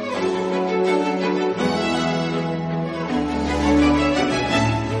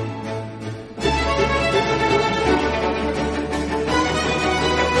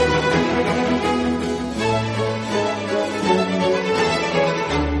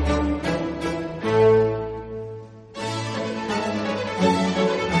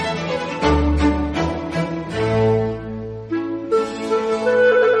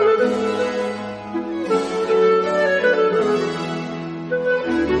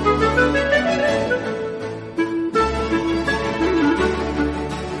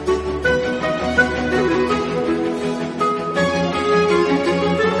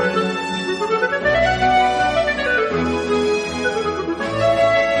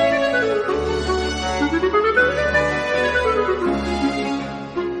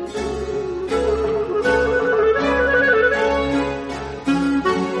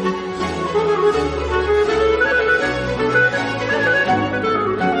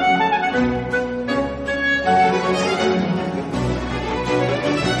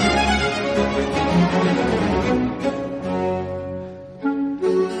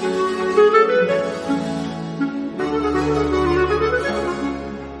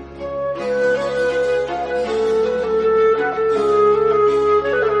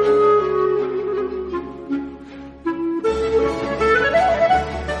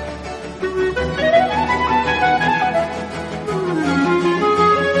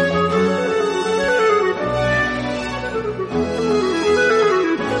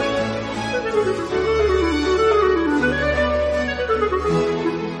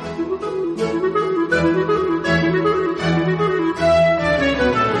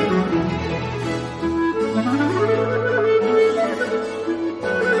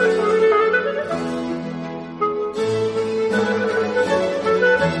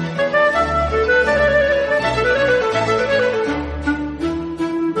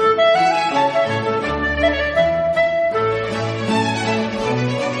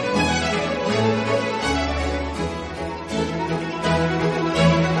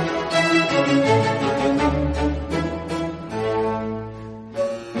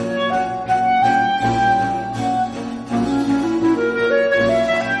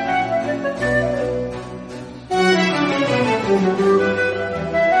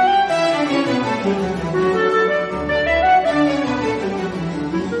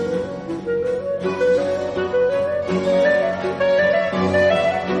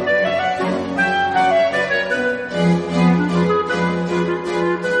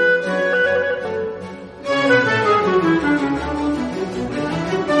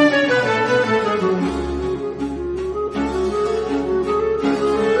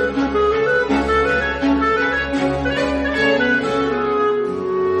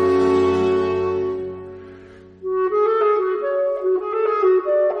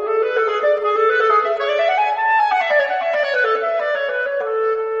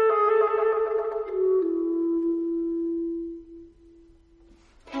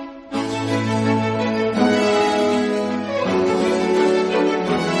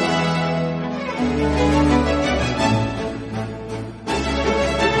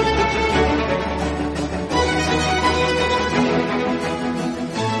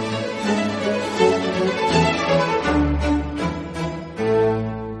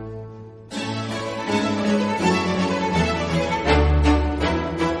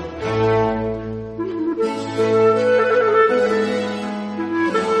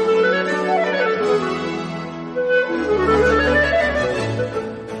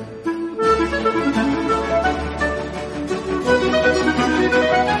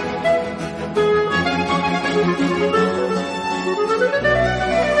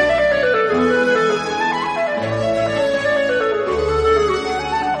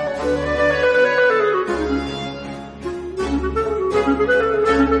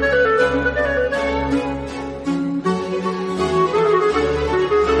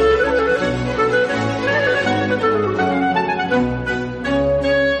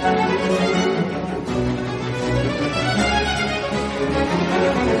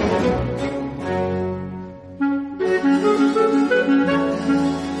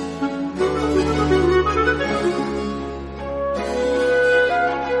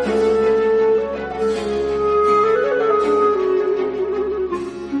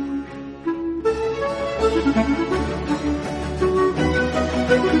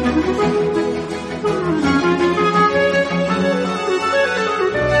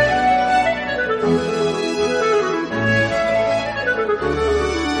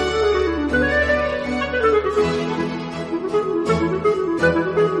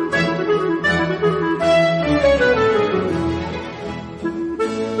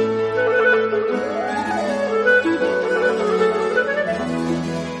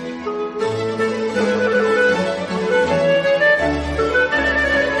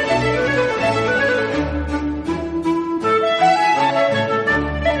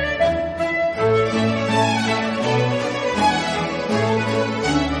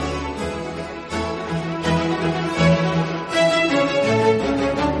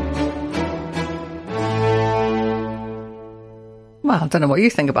 I don't know what you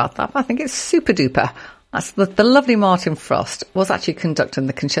think about that, but I think it's super duper. That's the lovely Martin Frost was actually conducting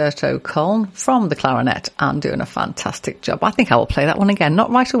the Concerto Köln from the clarinet and doing a fantastic job. I think I will play that one again, not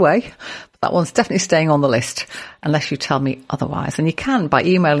right away, but that one's definitely staying on the list unless you tell me otherwise. And you can by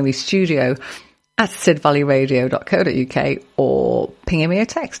emailing me studio@sidvalleyradio.co.uk or pinging me a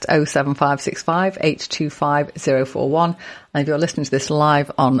text 07565 825 041. And if you're listening to this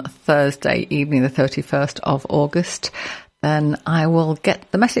live on Thursday evening, the 31st of August, then I will get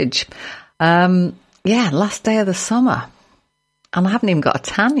the message. Last day of the summer. And I haven't even got a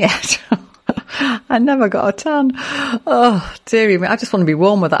tan yet. I never got a tan. Oh, dearie me. I just want to be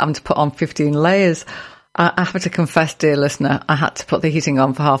warm without having to put on 15 layers. I have to confess, dear listener, I had to put the heating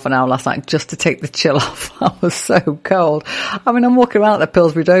on for half an hour last night just to take the chill off. I was so cold. I mean, I'm walking around at the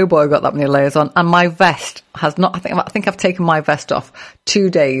Pillsbury Doughboy, got that many layers on, and my vest has not, I think I've taken my vest off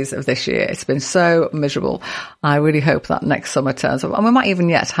 2 days of this year. It's been so miserable. I really hope that next summer turns up. And we might even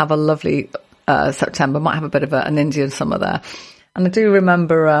yet have a lovely September, might have a bit of an Indian summer there. And I do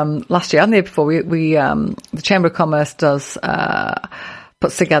remember last year and the year before, the Chamber of Commerce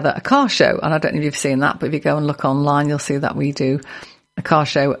puts together a car show. And I don't know if you've seen that, but if you go and look online, you'll see that we do a car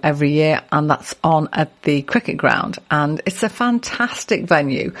show every year, and that's on at the cricket ground. And it's a fantastic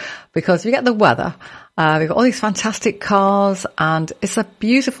venue because you get the weather. We've got all these fantastic cars, and it's a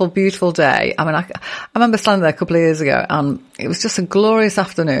beautiful, beautiful day. I mean, I remember standing there a couple of years ago, and it was just a glorious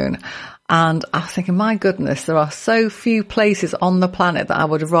afternoon. And I was thinking, my goodness, there are so few places on the planet that I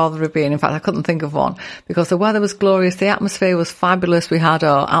would have rather have been. In fact, I couldn't think of one because the weather was glorious. The atmosphere was fabulous. We had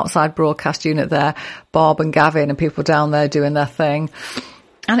our outside broadcast unit there, Bob and Gavin and people down there doing their thing.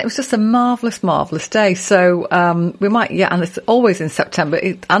 And it was just a marvellous, marvellous day. So, we might, and it's always in September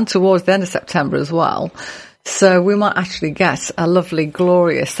and towards the end of September as well. So we might actually get a lovely,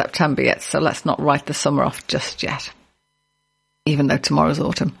 glorious September yet. So let's not write the summer off just yet. Even though tomorrow's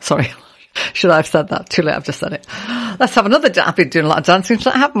autumn. Sorry. Should I have said that? Too late, I've just said it. Let's have another dance. I've been doing a lot of dancing,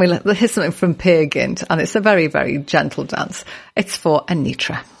 haven't we? Here's something from Peer Gynt, and it's a very, very gentle dance. It's for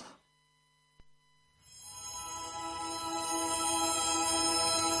Anitra.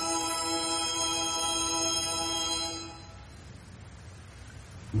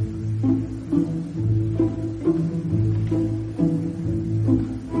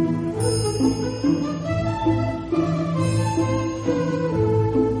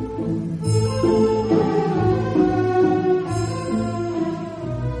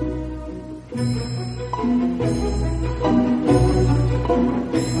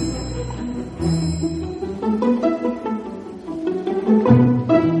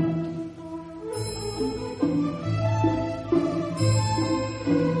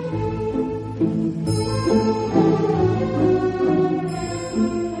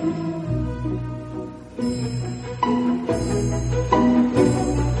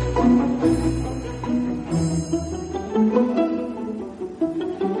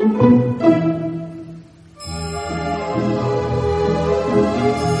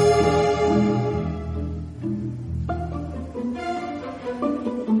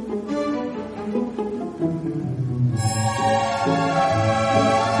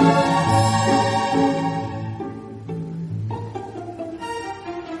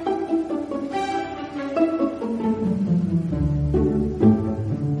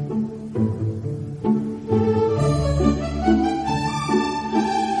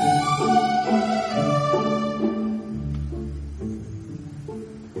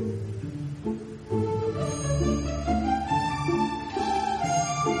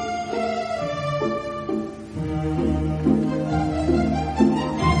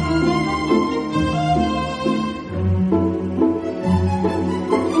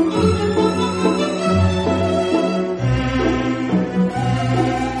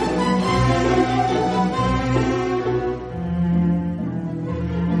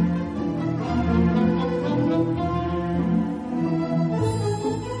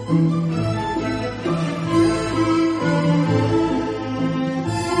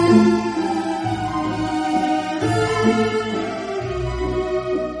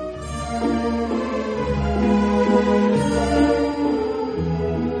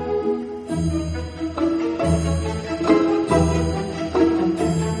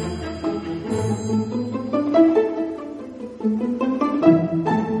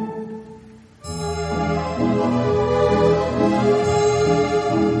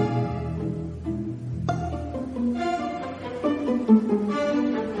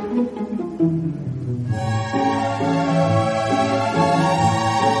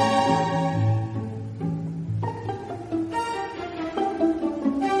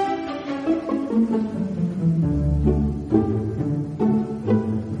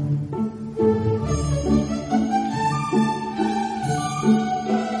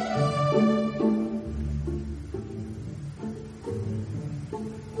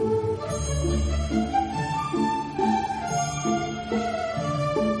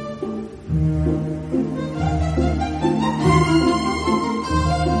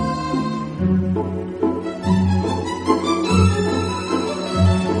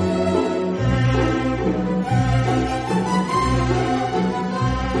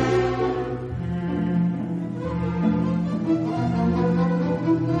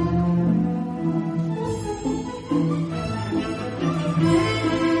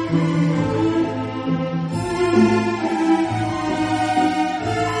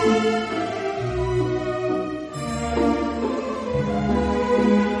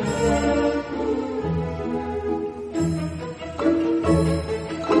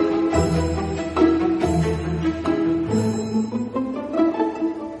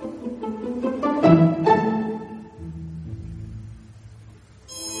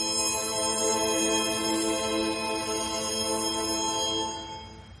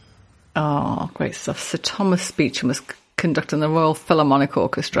 is of Sir Thomas Beecham was conducting the Royal Philharmonic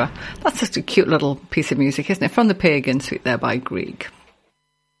Orchestra. That's just a cute little piece of music, isn't it? From the Pagan Suite there by Grieg.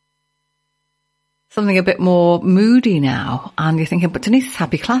 Something a bit more moody now, and you're thinking, but Denise, it's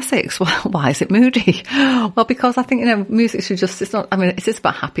happy classics. Well, why is it moody? Well, because I think, music should just, it's not, I mean, it is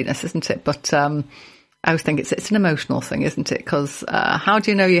about happiness, isn't it? But I always think it's an emotional thing, isn't it? Because how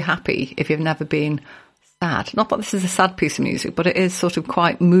do you know you're happy if you've never been sad? Not that this is a sad piece of music, but it is sort of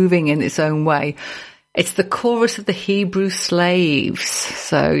quite moving in its own way. It's the chorus of the Hebrew slaves.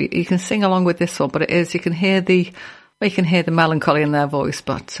 So you can sing along with this one, but you can hear the melancholy in their voice,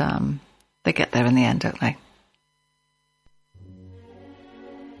 but they get there in the end, don't they?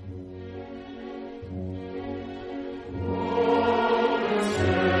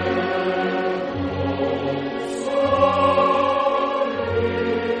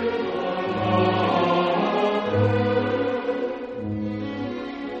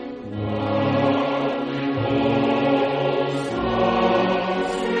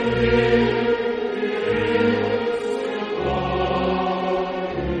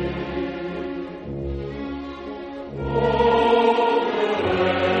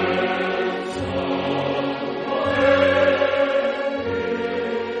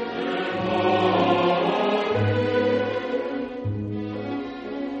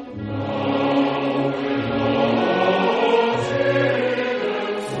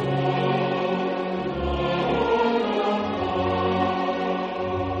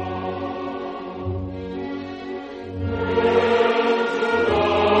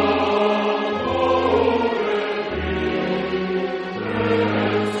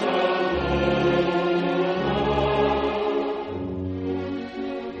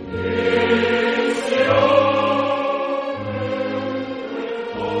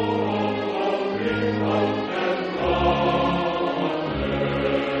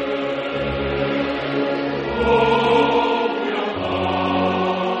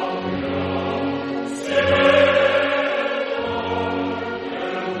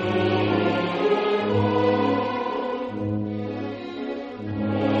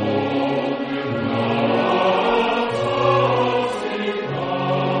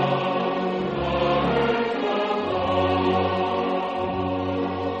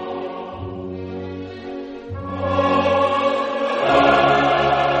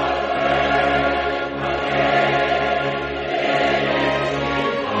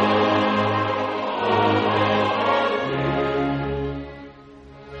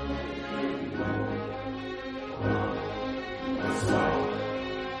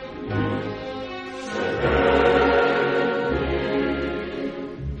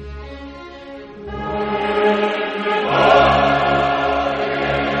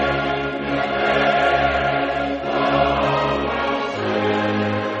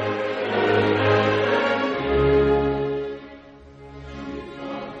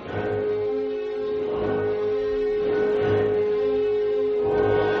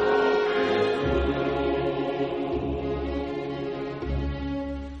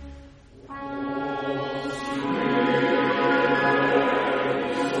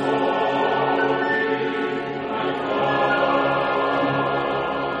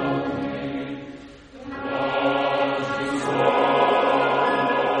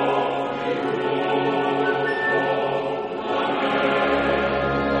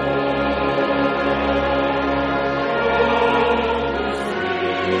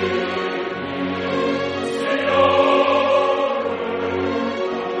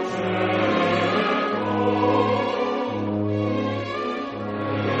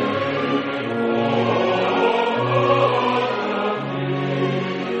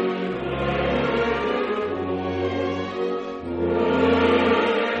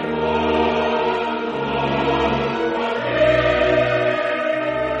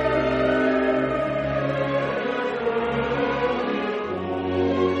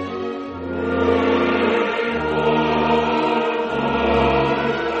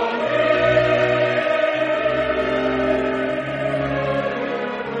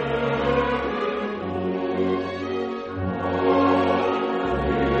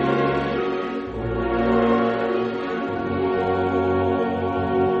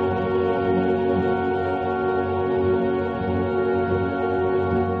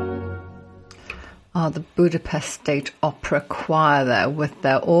 The Budapest State Opera Choir there with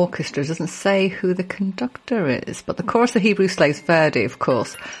their orchestra. It doesn't say who the conductor is, but the chorus of Hebrew Slaves, Verdi, of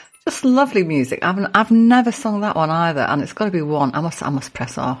course. Just lovely music. I've never sung that one either, and it's got to be one. I must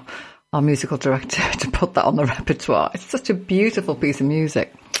press our musical director to put that on the repertoire. It's such a beautiful piece of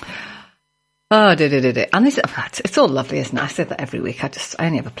music. Oh, and it's all lovely, isn't it? I say that every week. I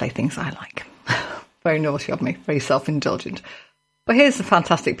only ever play things I like. Very naughty of me, very self-indulgent. But here's a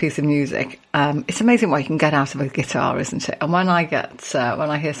fantastic piece of music. It's amazing what you can get out of a guitar, isn't it? And when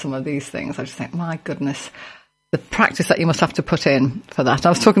I hear some of these things, I just think, my goodness, the practice that you must have to put in for that. I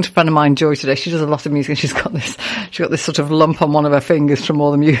was talking to a friend of mine, Joy, today. She does a lot of music, and she's got this sort of lump on one of her fingers from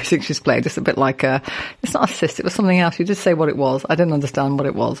all the music she's played. It's a bit like it's not a cyst, it was something else. You did say what it was. I didn't understand what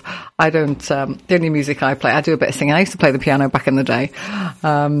it was. I don't, the only music I play, I do a bit of singing. I used to play the piano back in the day,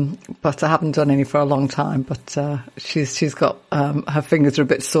 but I haven't done any for a long time. But she's got, her fingers are a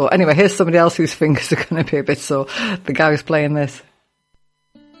bit sore. Anyway, here's somebody else whose fingers are going to be a bit sore. The guy who's playing this.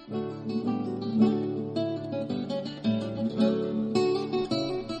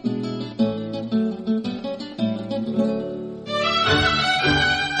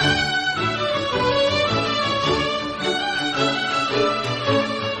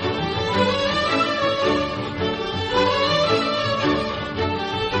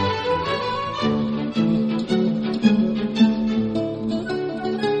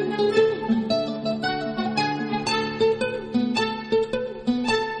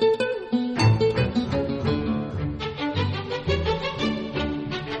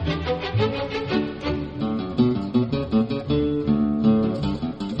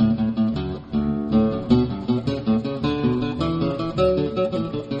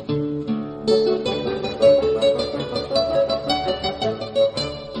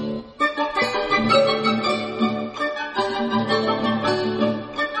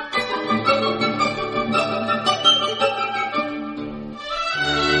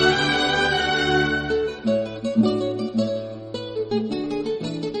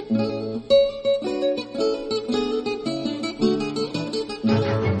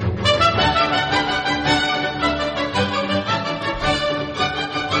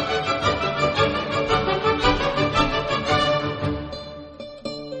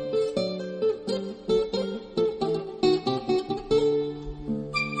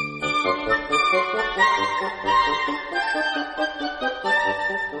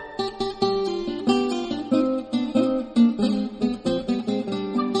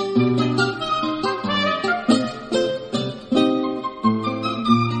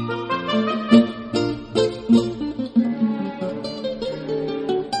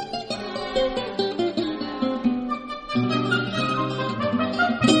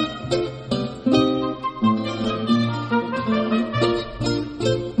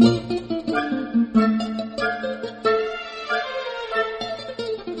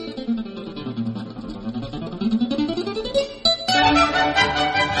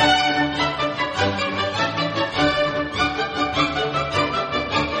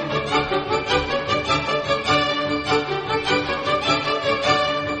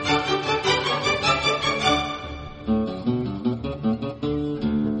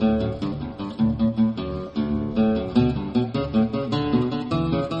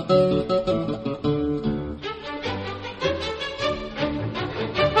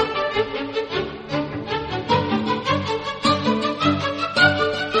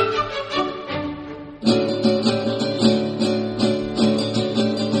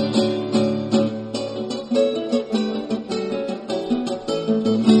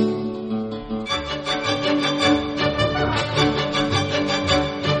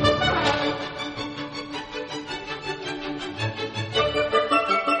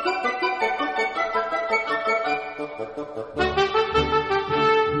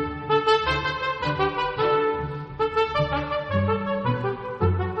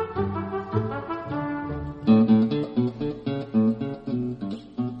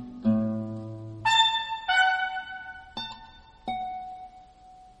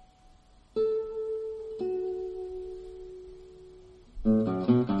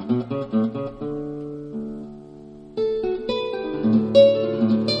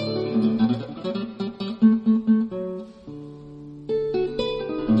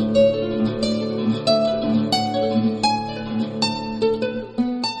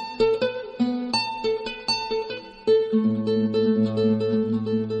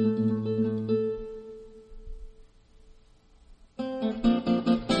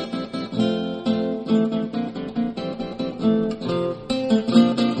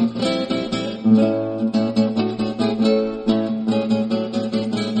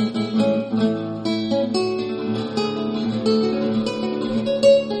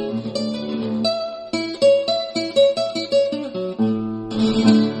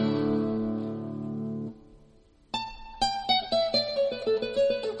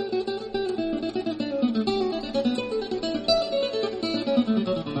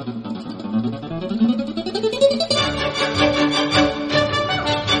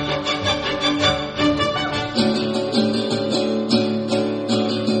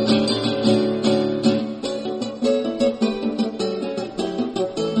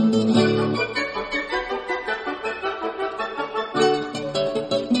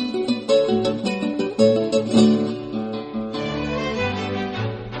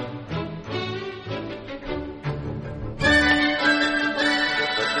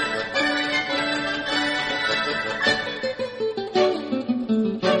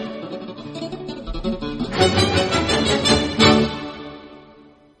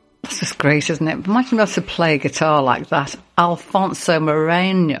 just great, isn't it? Imagine being able to play guitar like that. Alfonso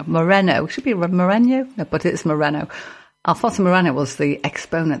Moreno. Should be Moreno? No, but it's Moreno. Alfonso Moreno was the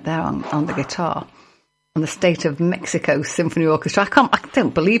exponent there on the guitar. And the State of Mexico Symphony Orchestra. I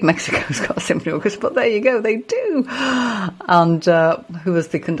don't believe Mexico's got a symphony orchestra, but there you go, they do. And who was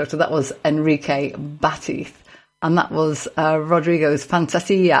the conductor? That was Enrique Batiz. And that was Rodrigo's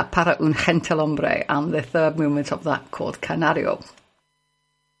Fantasía para un gentil hombre, and the third movement of that called Canario.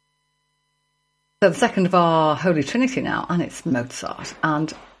 So the second of our Holy Trinity now, and it's Mozart.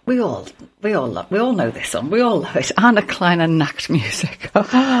 And we all know this song. We all love it. Anna Kleiner Nacht music,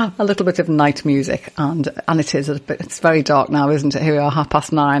 a little bit of night music, and it is it's very dark now, isn't it? Here we are,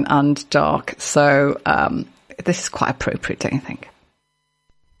 9:30 and dark. So this is quite appropriate, don't you think?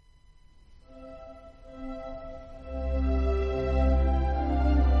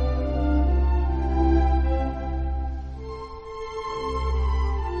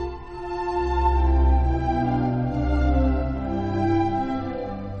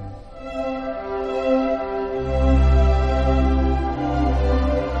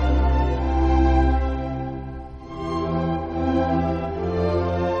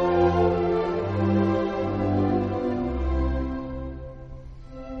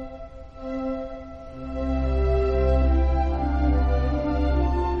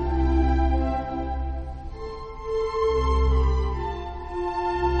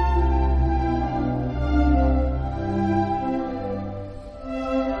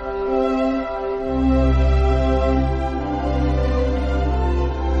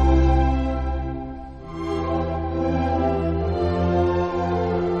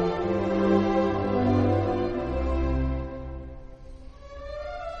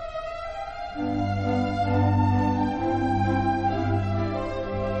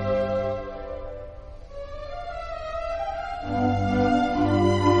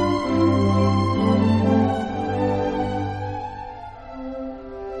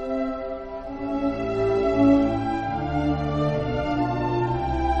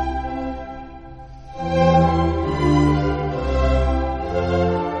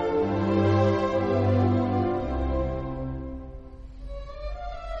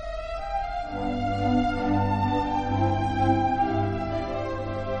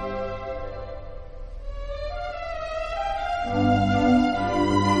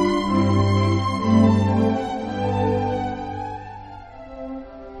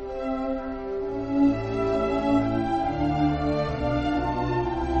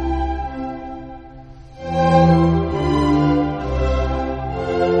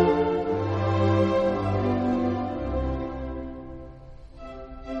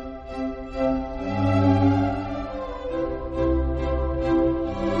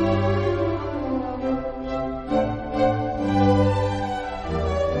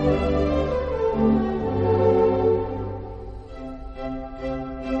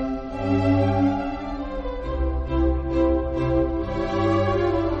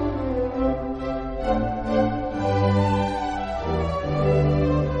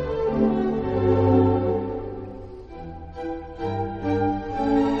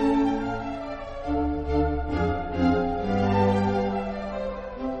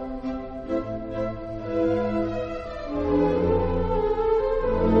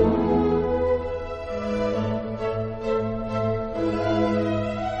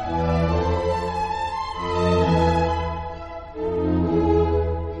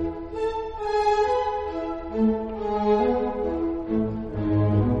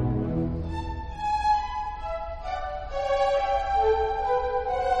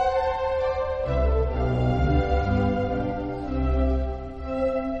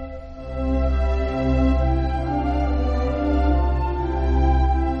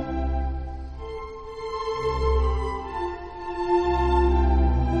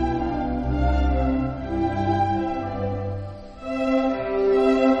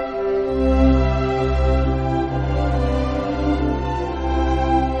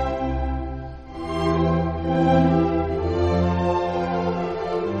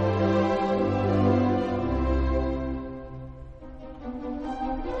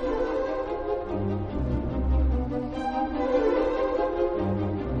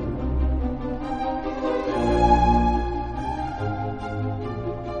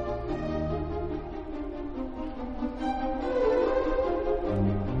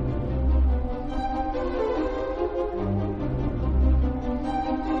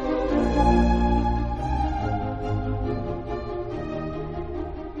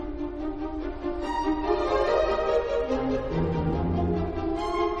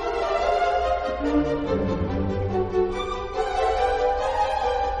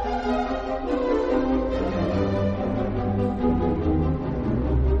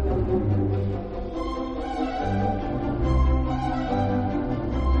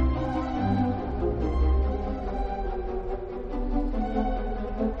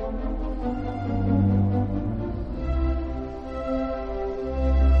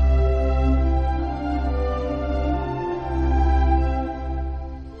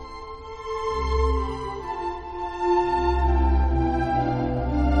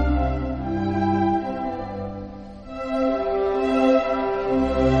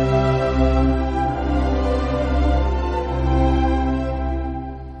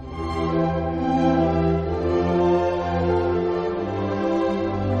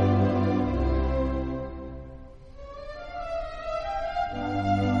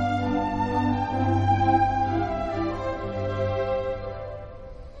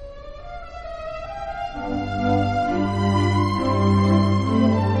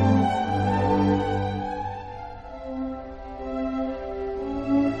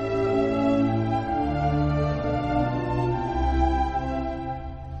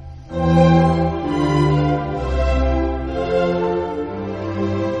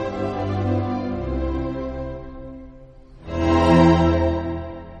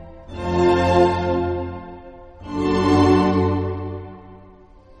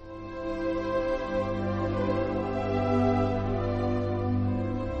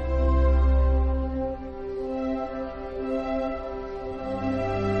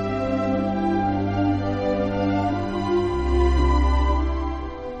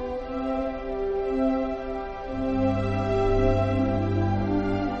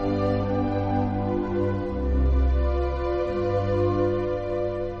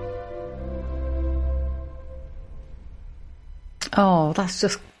 Oh, that's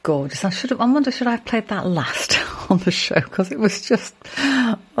just gorgeous. I wonder, should I have played that last on the show? Because it was just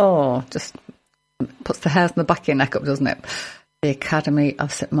puts the hairs on the back of your neck up, doesn't it? The Academy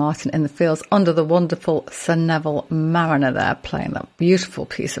of St Martin in the Fields under the wonderful Sir Neville Marriner there playing that beautiful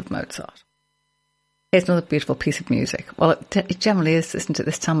piece of Mozart. Here's another beautiful piece of music. Well, it generally is, isn't it,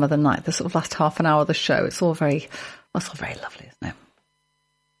 this time of the night, the sort of last half an hour of the show. It's all very lovely, isn't it?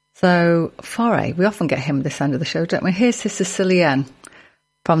 So, Fauré, we often get him at this end of the show, don't we? Here's his Sicilienne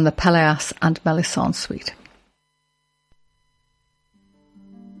from the Pelléas and Melisande suite.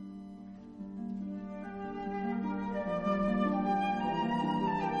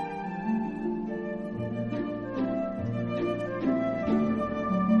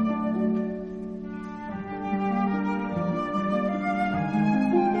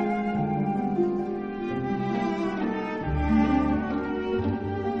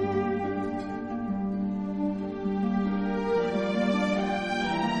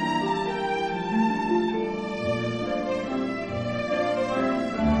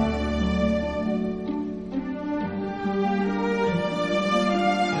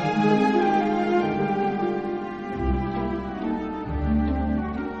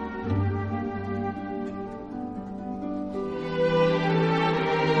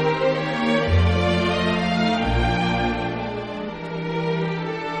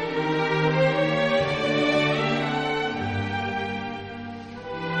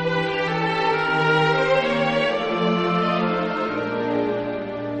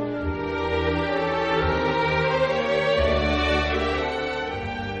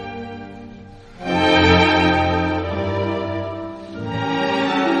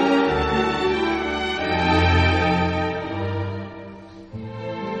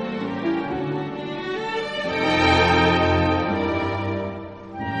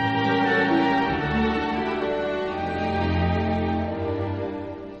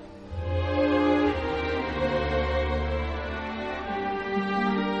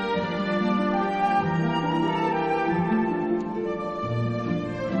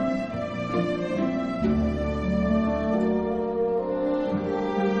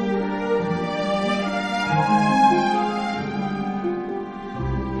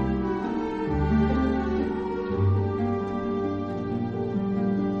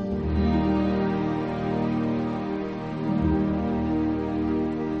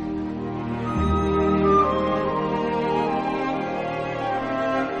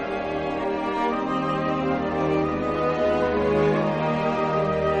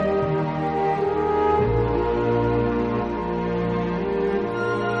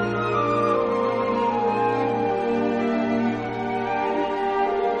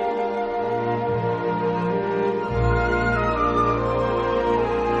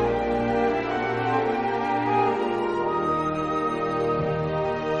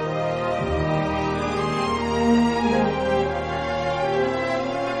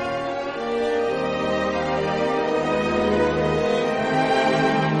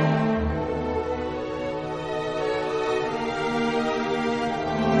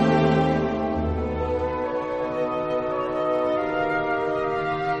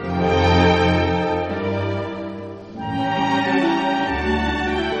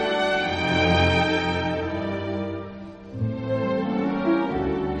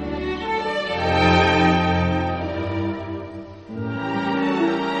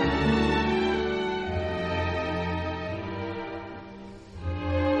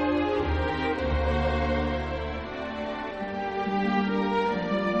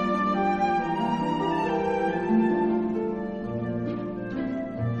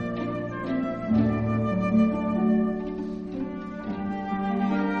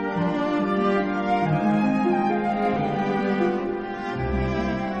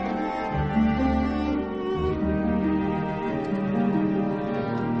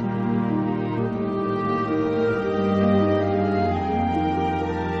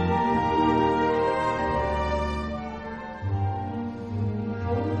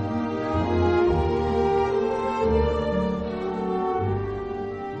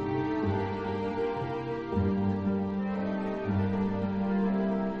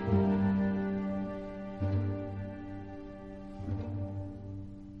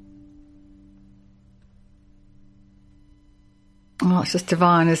 Oh, it's just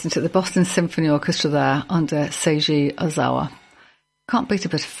divine, isn't it? The Boston Symphony Orchestra there under Seiji Ozawa. Can't beat a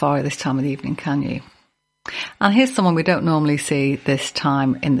bit of Fauré this time of the evening, can you? And here's someone we don't normally see this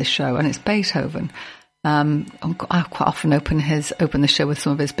time in the show, and it's Beethoven. I quite often open the show with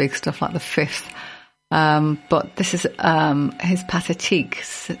some of his big stuff like the Fifth. But this is his Pathétique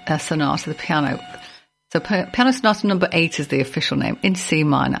sonata, the piano. So Piano Sonata number 8 is the official name, in C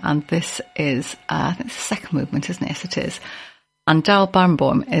minor, and this is, I think it's the second movement, isn't it? Yes, it is. And Daryl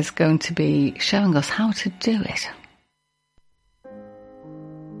Barenboim is going to be showing us how to do it.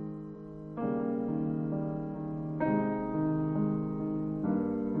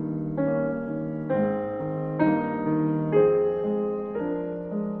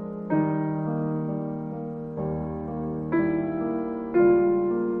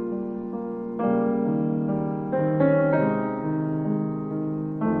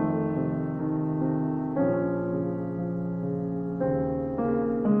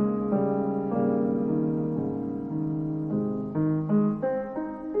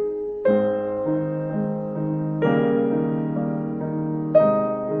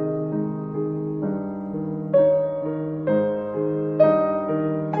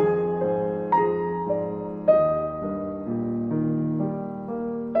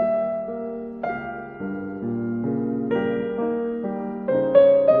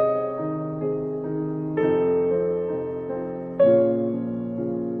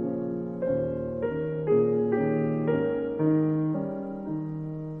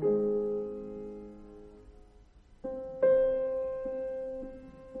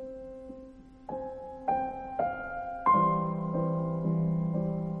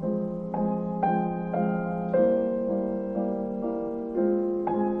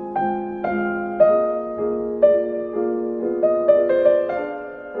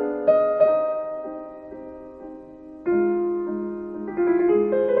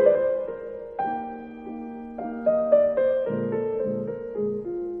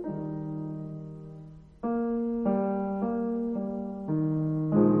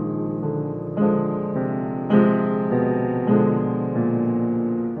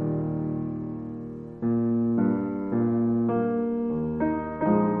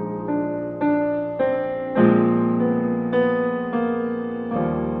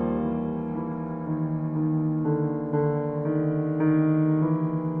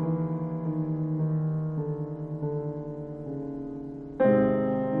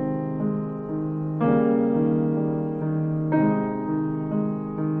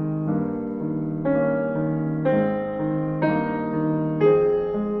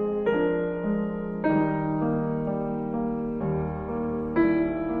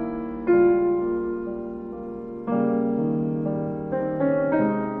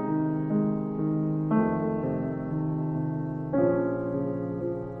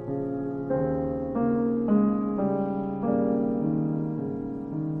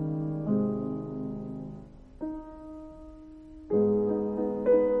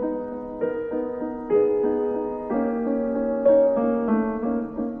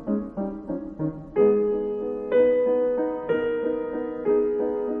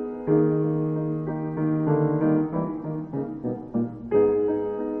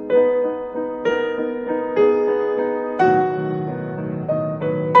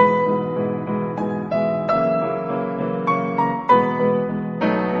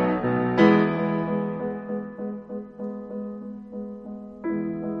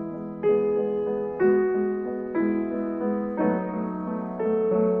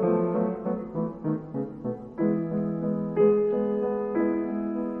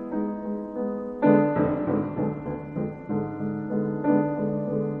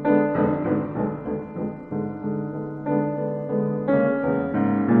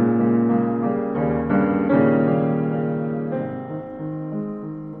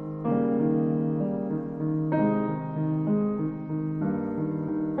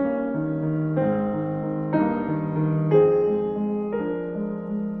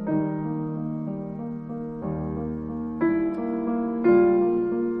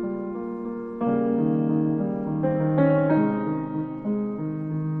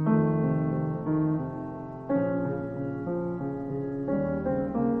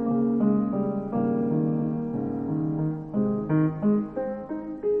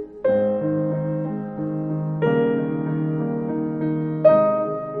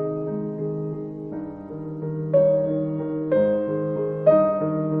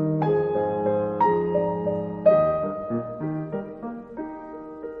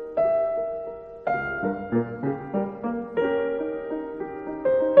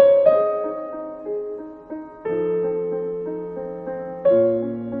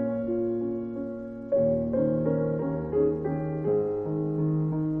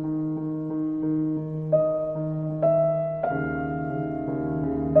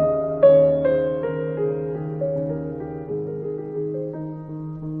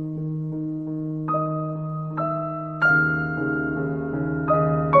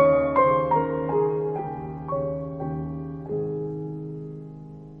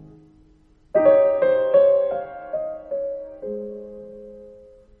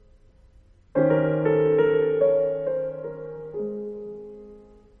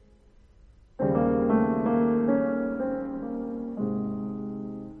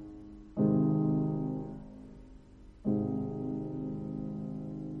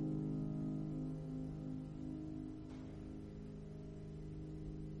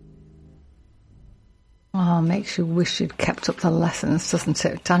 makes you wish you'd kept up the lessons, doesn't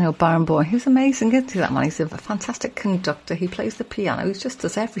it? Daniel Barenboim, he's amazing, isn't he, that man? He's a fantastic conductor. He plays the piano. He just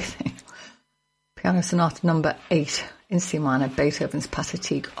does everything. Piano Sonata number 8 in C minor, Beethoven's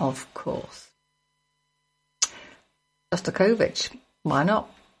Pathetique, of course. Shostakovich, why not?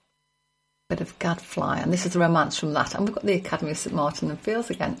 Bit of Gadfly, and this is the romance from that. And we've got the Academy of St Martin and Fields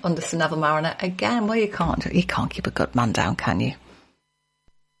again, under Sir Neville Mariner again. Well, you can't keep a good man down, can you?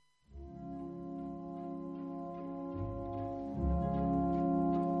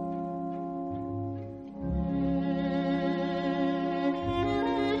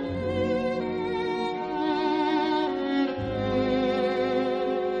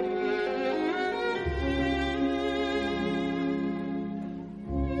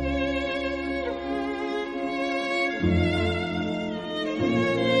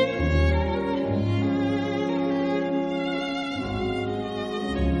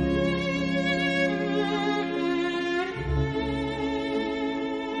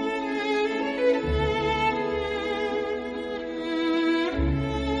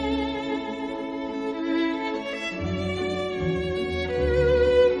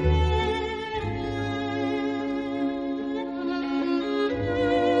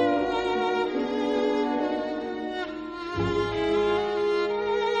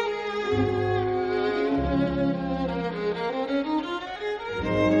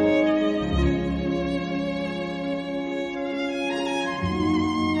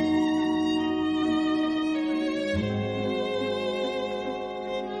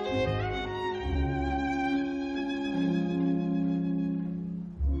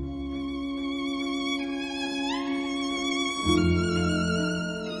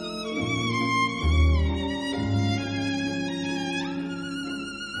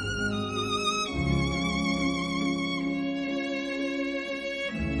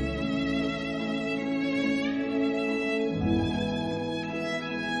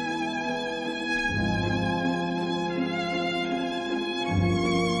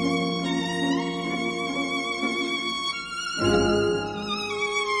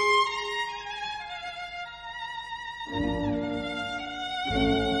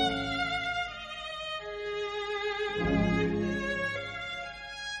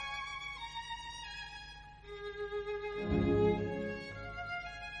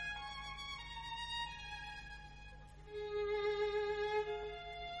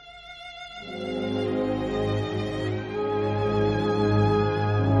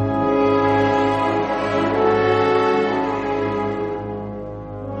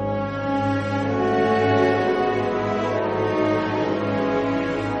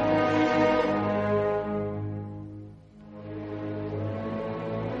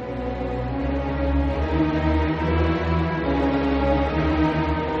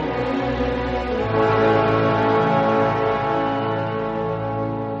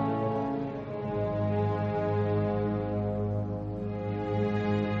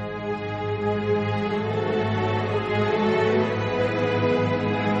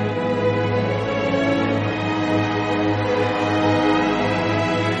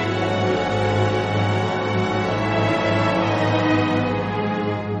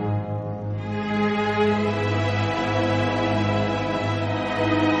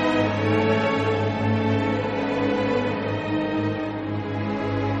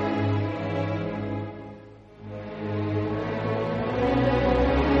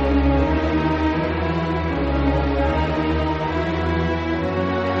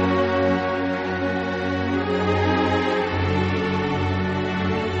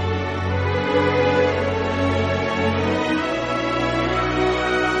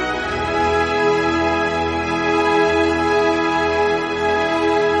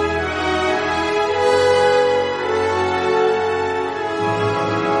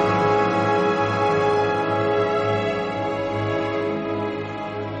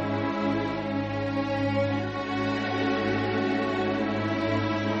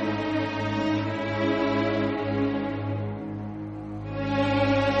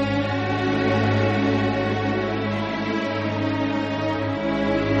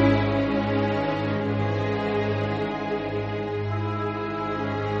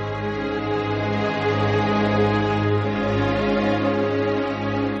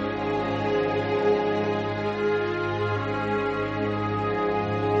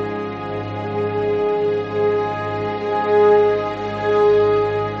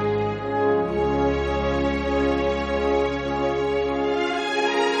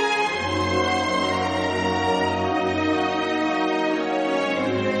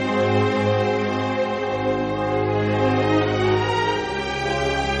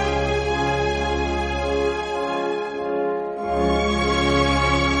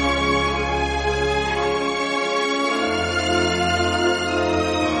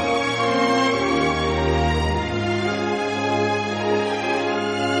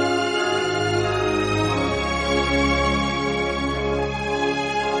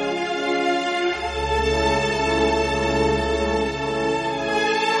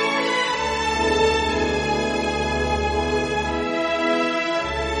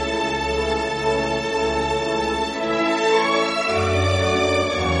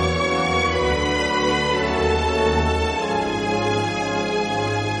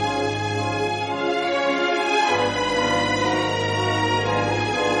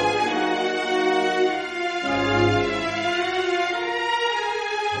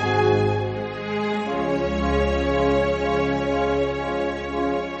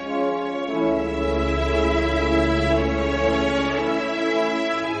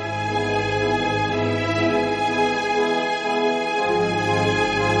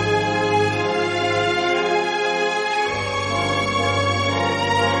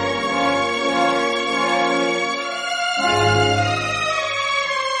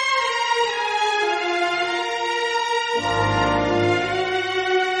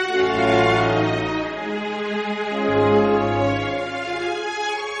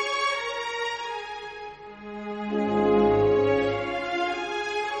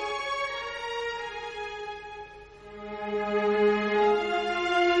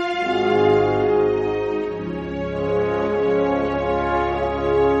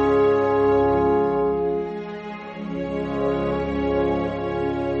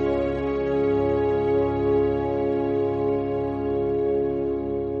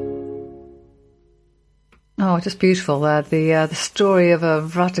 just beautiful there. The story of a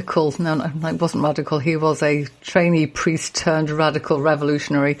radical, no, it wasn't radical, he was a trainee priest turned radical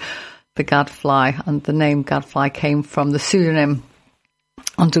revolutionary, the Gadfly, and the name Gadfly came from the pseudonym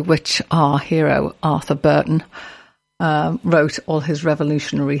under which our hero, Arthur Burton, wrote all his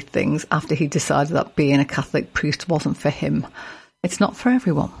revolutionary things after he decided that being a Catholic priest wasn't for him. It's not for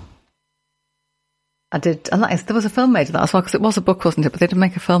everyone. There was a film made of that as well, because it was a book, wasn't it? But they did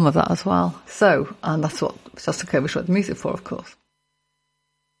make a film of that as well. So, and that's what Shostakovich wrote the music for, of course.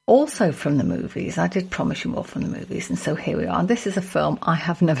 Also from the movies, I did promise you more from the movies, and so here we are. And this is a film I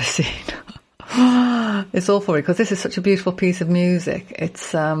have never seen. It's awful because this is such a beautiful piece of music.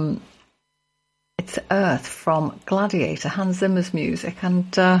 It's Earth from Gladiator, Hans Zimmer's music,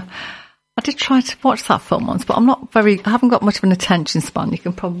 and I did try to watch that film once, but I haven't got much of an attention span. You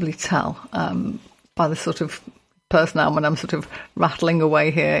can probably tell by the sort of person I am when I'm sort of rattling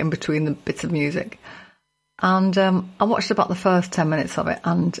away here in between the bits of music. And I watched about the first 10 minutes of it,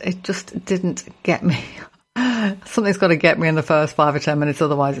 and it just didn't get me. Something's got to get me in the first 5 or 10 minutes,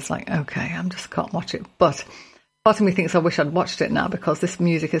 otherwise it's like, okay, I just can't watch it. But part of me thinks I wish I'd watched it now because this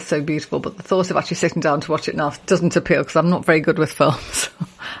music is so beautiful, but the thought of actually sitting down to watch it now doesn't appeal because I'm not very good with films.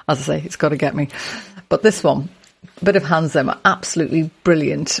 As I say, it's got to get me. But this one, a bit of Hans Zimmer, absolutely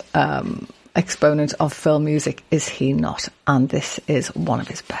brilliant exponent of film music, is he not? And this is one of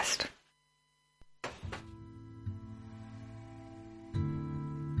his best.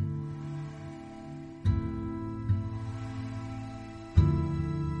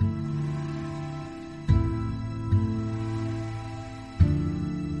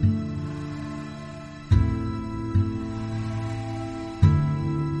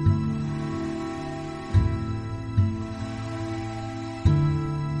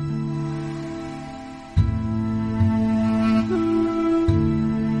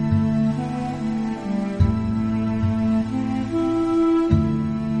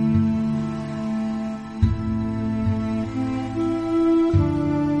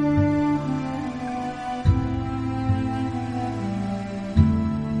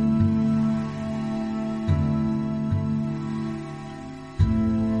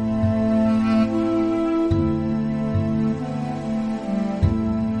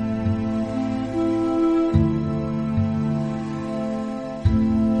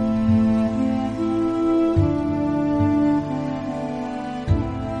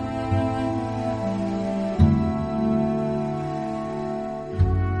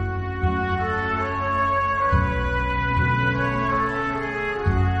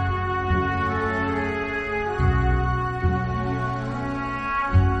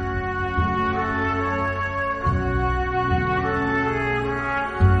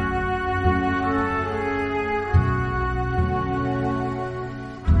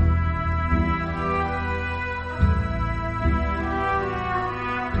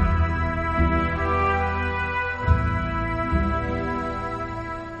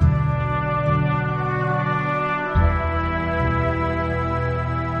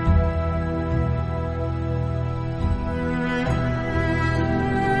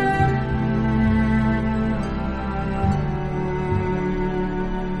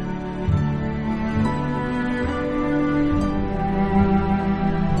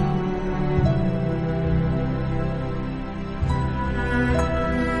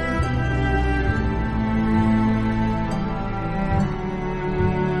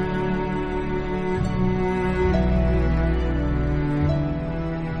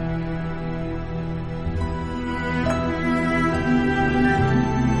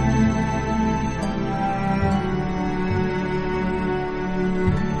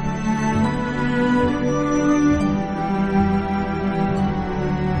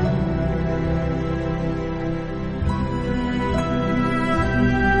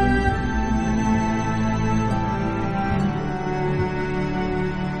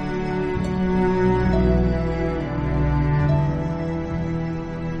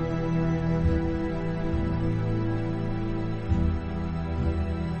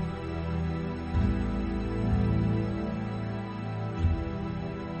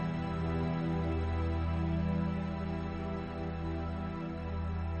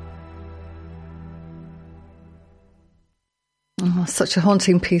 Oh, such a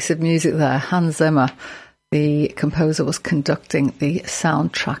haunting piece of music there. Hans Zimmer, the composer, was conducting the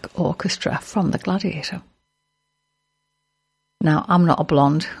soundtrack orchestra from The Gladiator. Now, I'm not a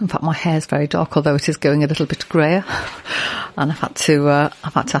blonde. In fact, my hair's very dark, although it is going a little bit greyer. And I've had to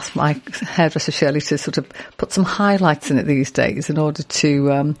ask my hairdresser Shirley to sort of put some highlights in it these days in order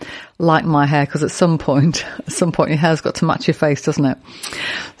to lighten my hair, because at some point your hair's got to match your face, doesn't it?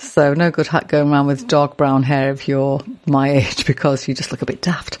 So no good going around with dark brown hair if you're my age, because you just look a bit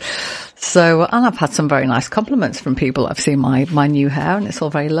daft. So, and I've had some very nice compliments from people. I've seen my new hair, and it's all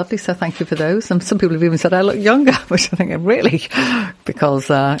very lovely. So thank you for those. And some people have even said I look younger, which I think really,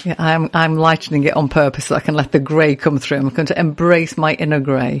 because I'm lightening it on purpose so I can let the grey come through. I'm going to embrace my inner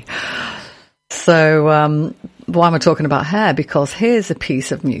grey. So why am I talking about hair? Because here's a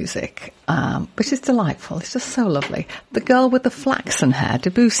piece of music which is delightful. It's just so lovely. The Girl with the Flaxen Hair,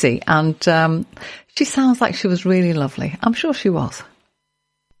 Debussy, and she sounds like she was really lovely. I'm sure she was.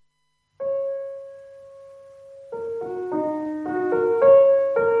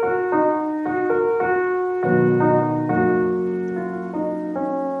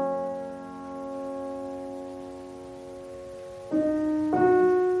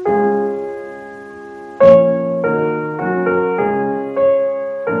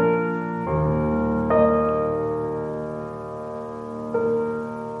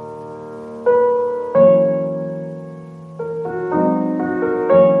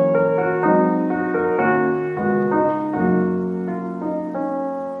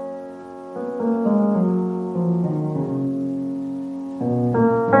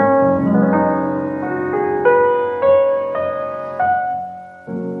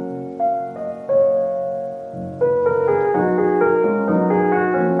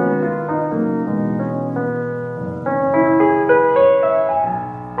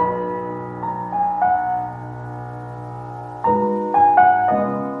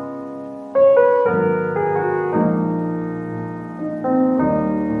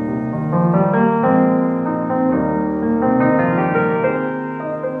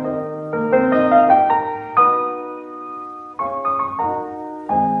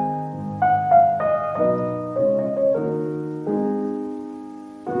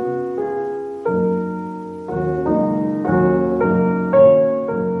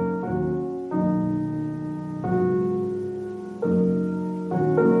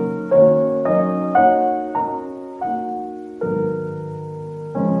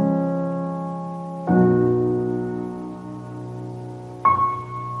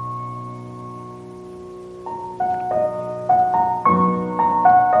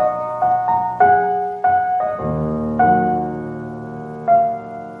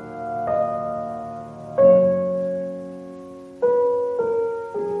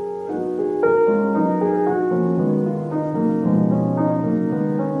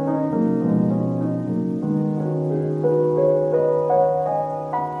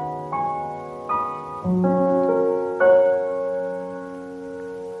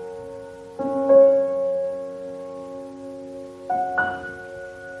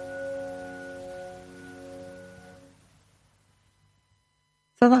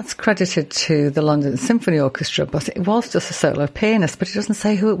 So that's credited to the London Symphony Orchestra, but it was just a solo pianist, but it doesn't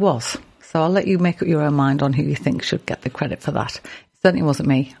say who it was. So I'll let you make up your own mind on who you think should get the credit for that. It certainly wasn't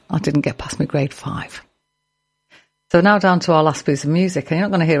me. I didn't get past my grade 5. So now down to our last piece of music, and you're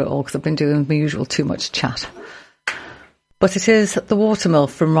not going to hear it all because I've been doing my usual too much chat. But it is The Watermill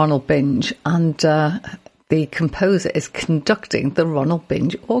from Ronald Binge, and the composer is conducting the Ronald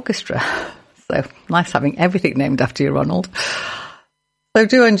Binge Orchestra. So nice having everything named after you, Ronald. So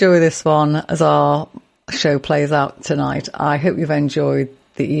do enjoy this one as our show plays out tonight. I hope you've enjoyed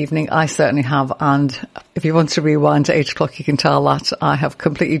the evening. I certainly have. And if you want to rewind to 8 o'clock, you can tell that I have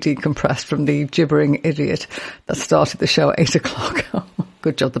completely decompressed from the gibbering idiot that started the show at 8 o'clock.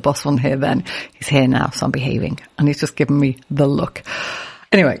 Good job the boss wasn't here then. He's here now, so I'm behaving. And he's just given me the look.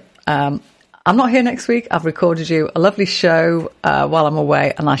 Anyway, I'm not here next week. I've recorded you a lovely show while I'm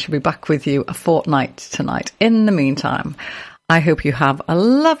away, and I shall be back with you a fortnight tonight. In the meantime, I hope you have a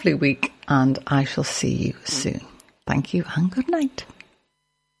lovely week, and I shall see you soon. Thank you and good night.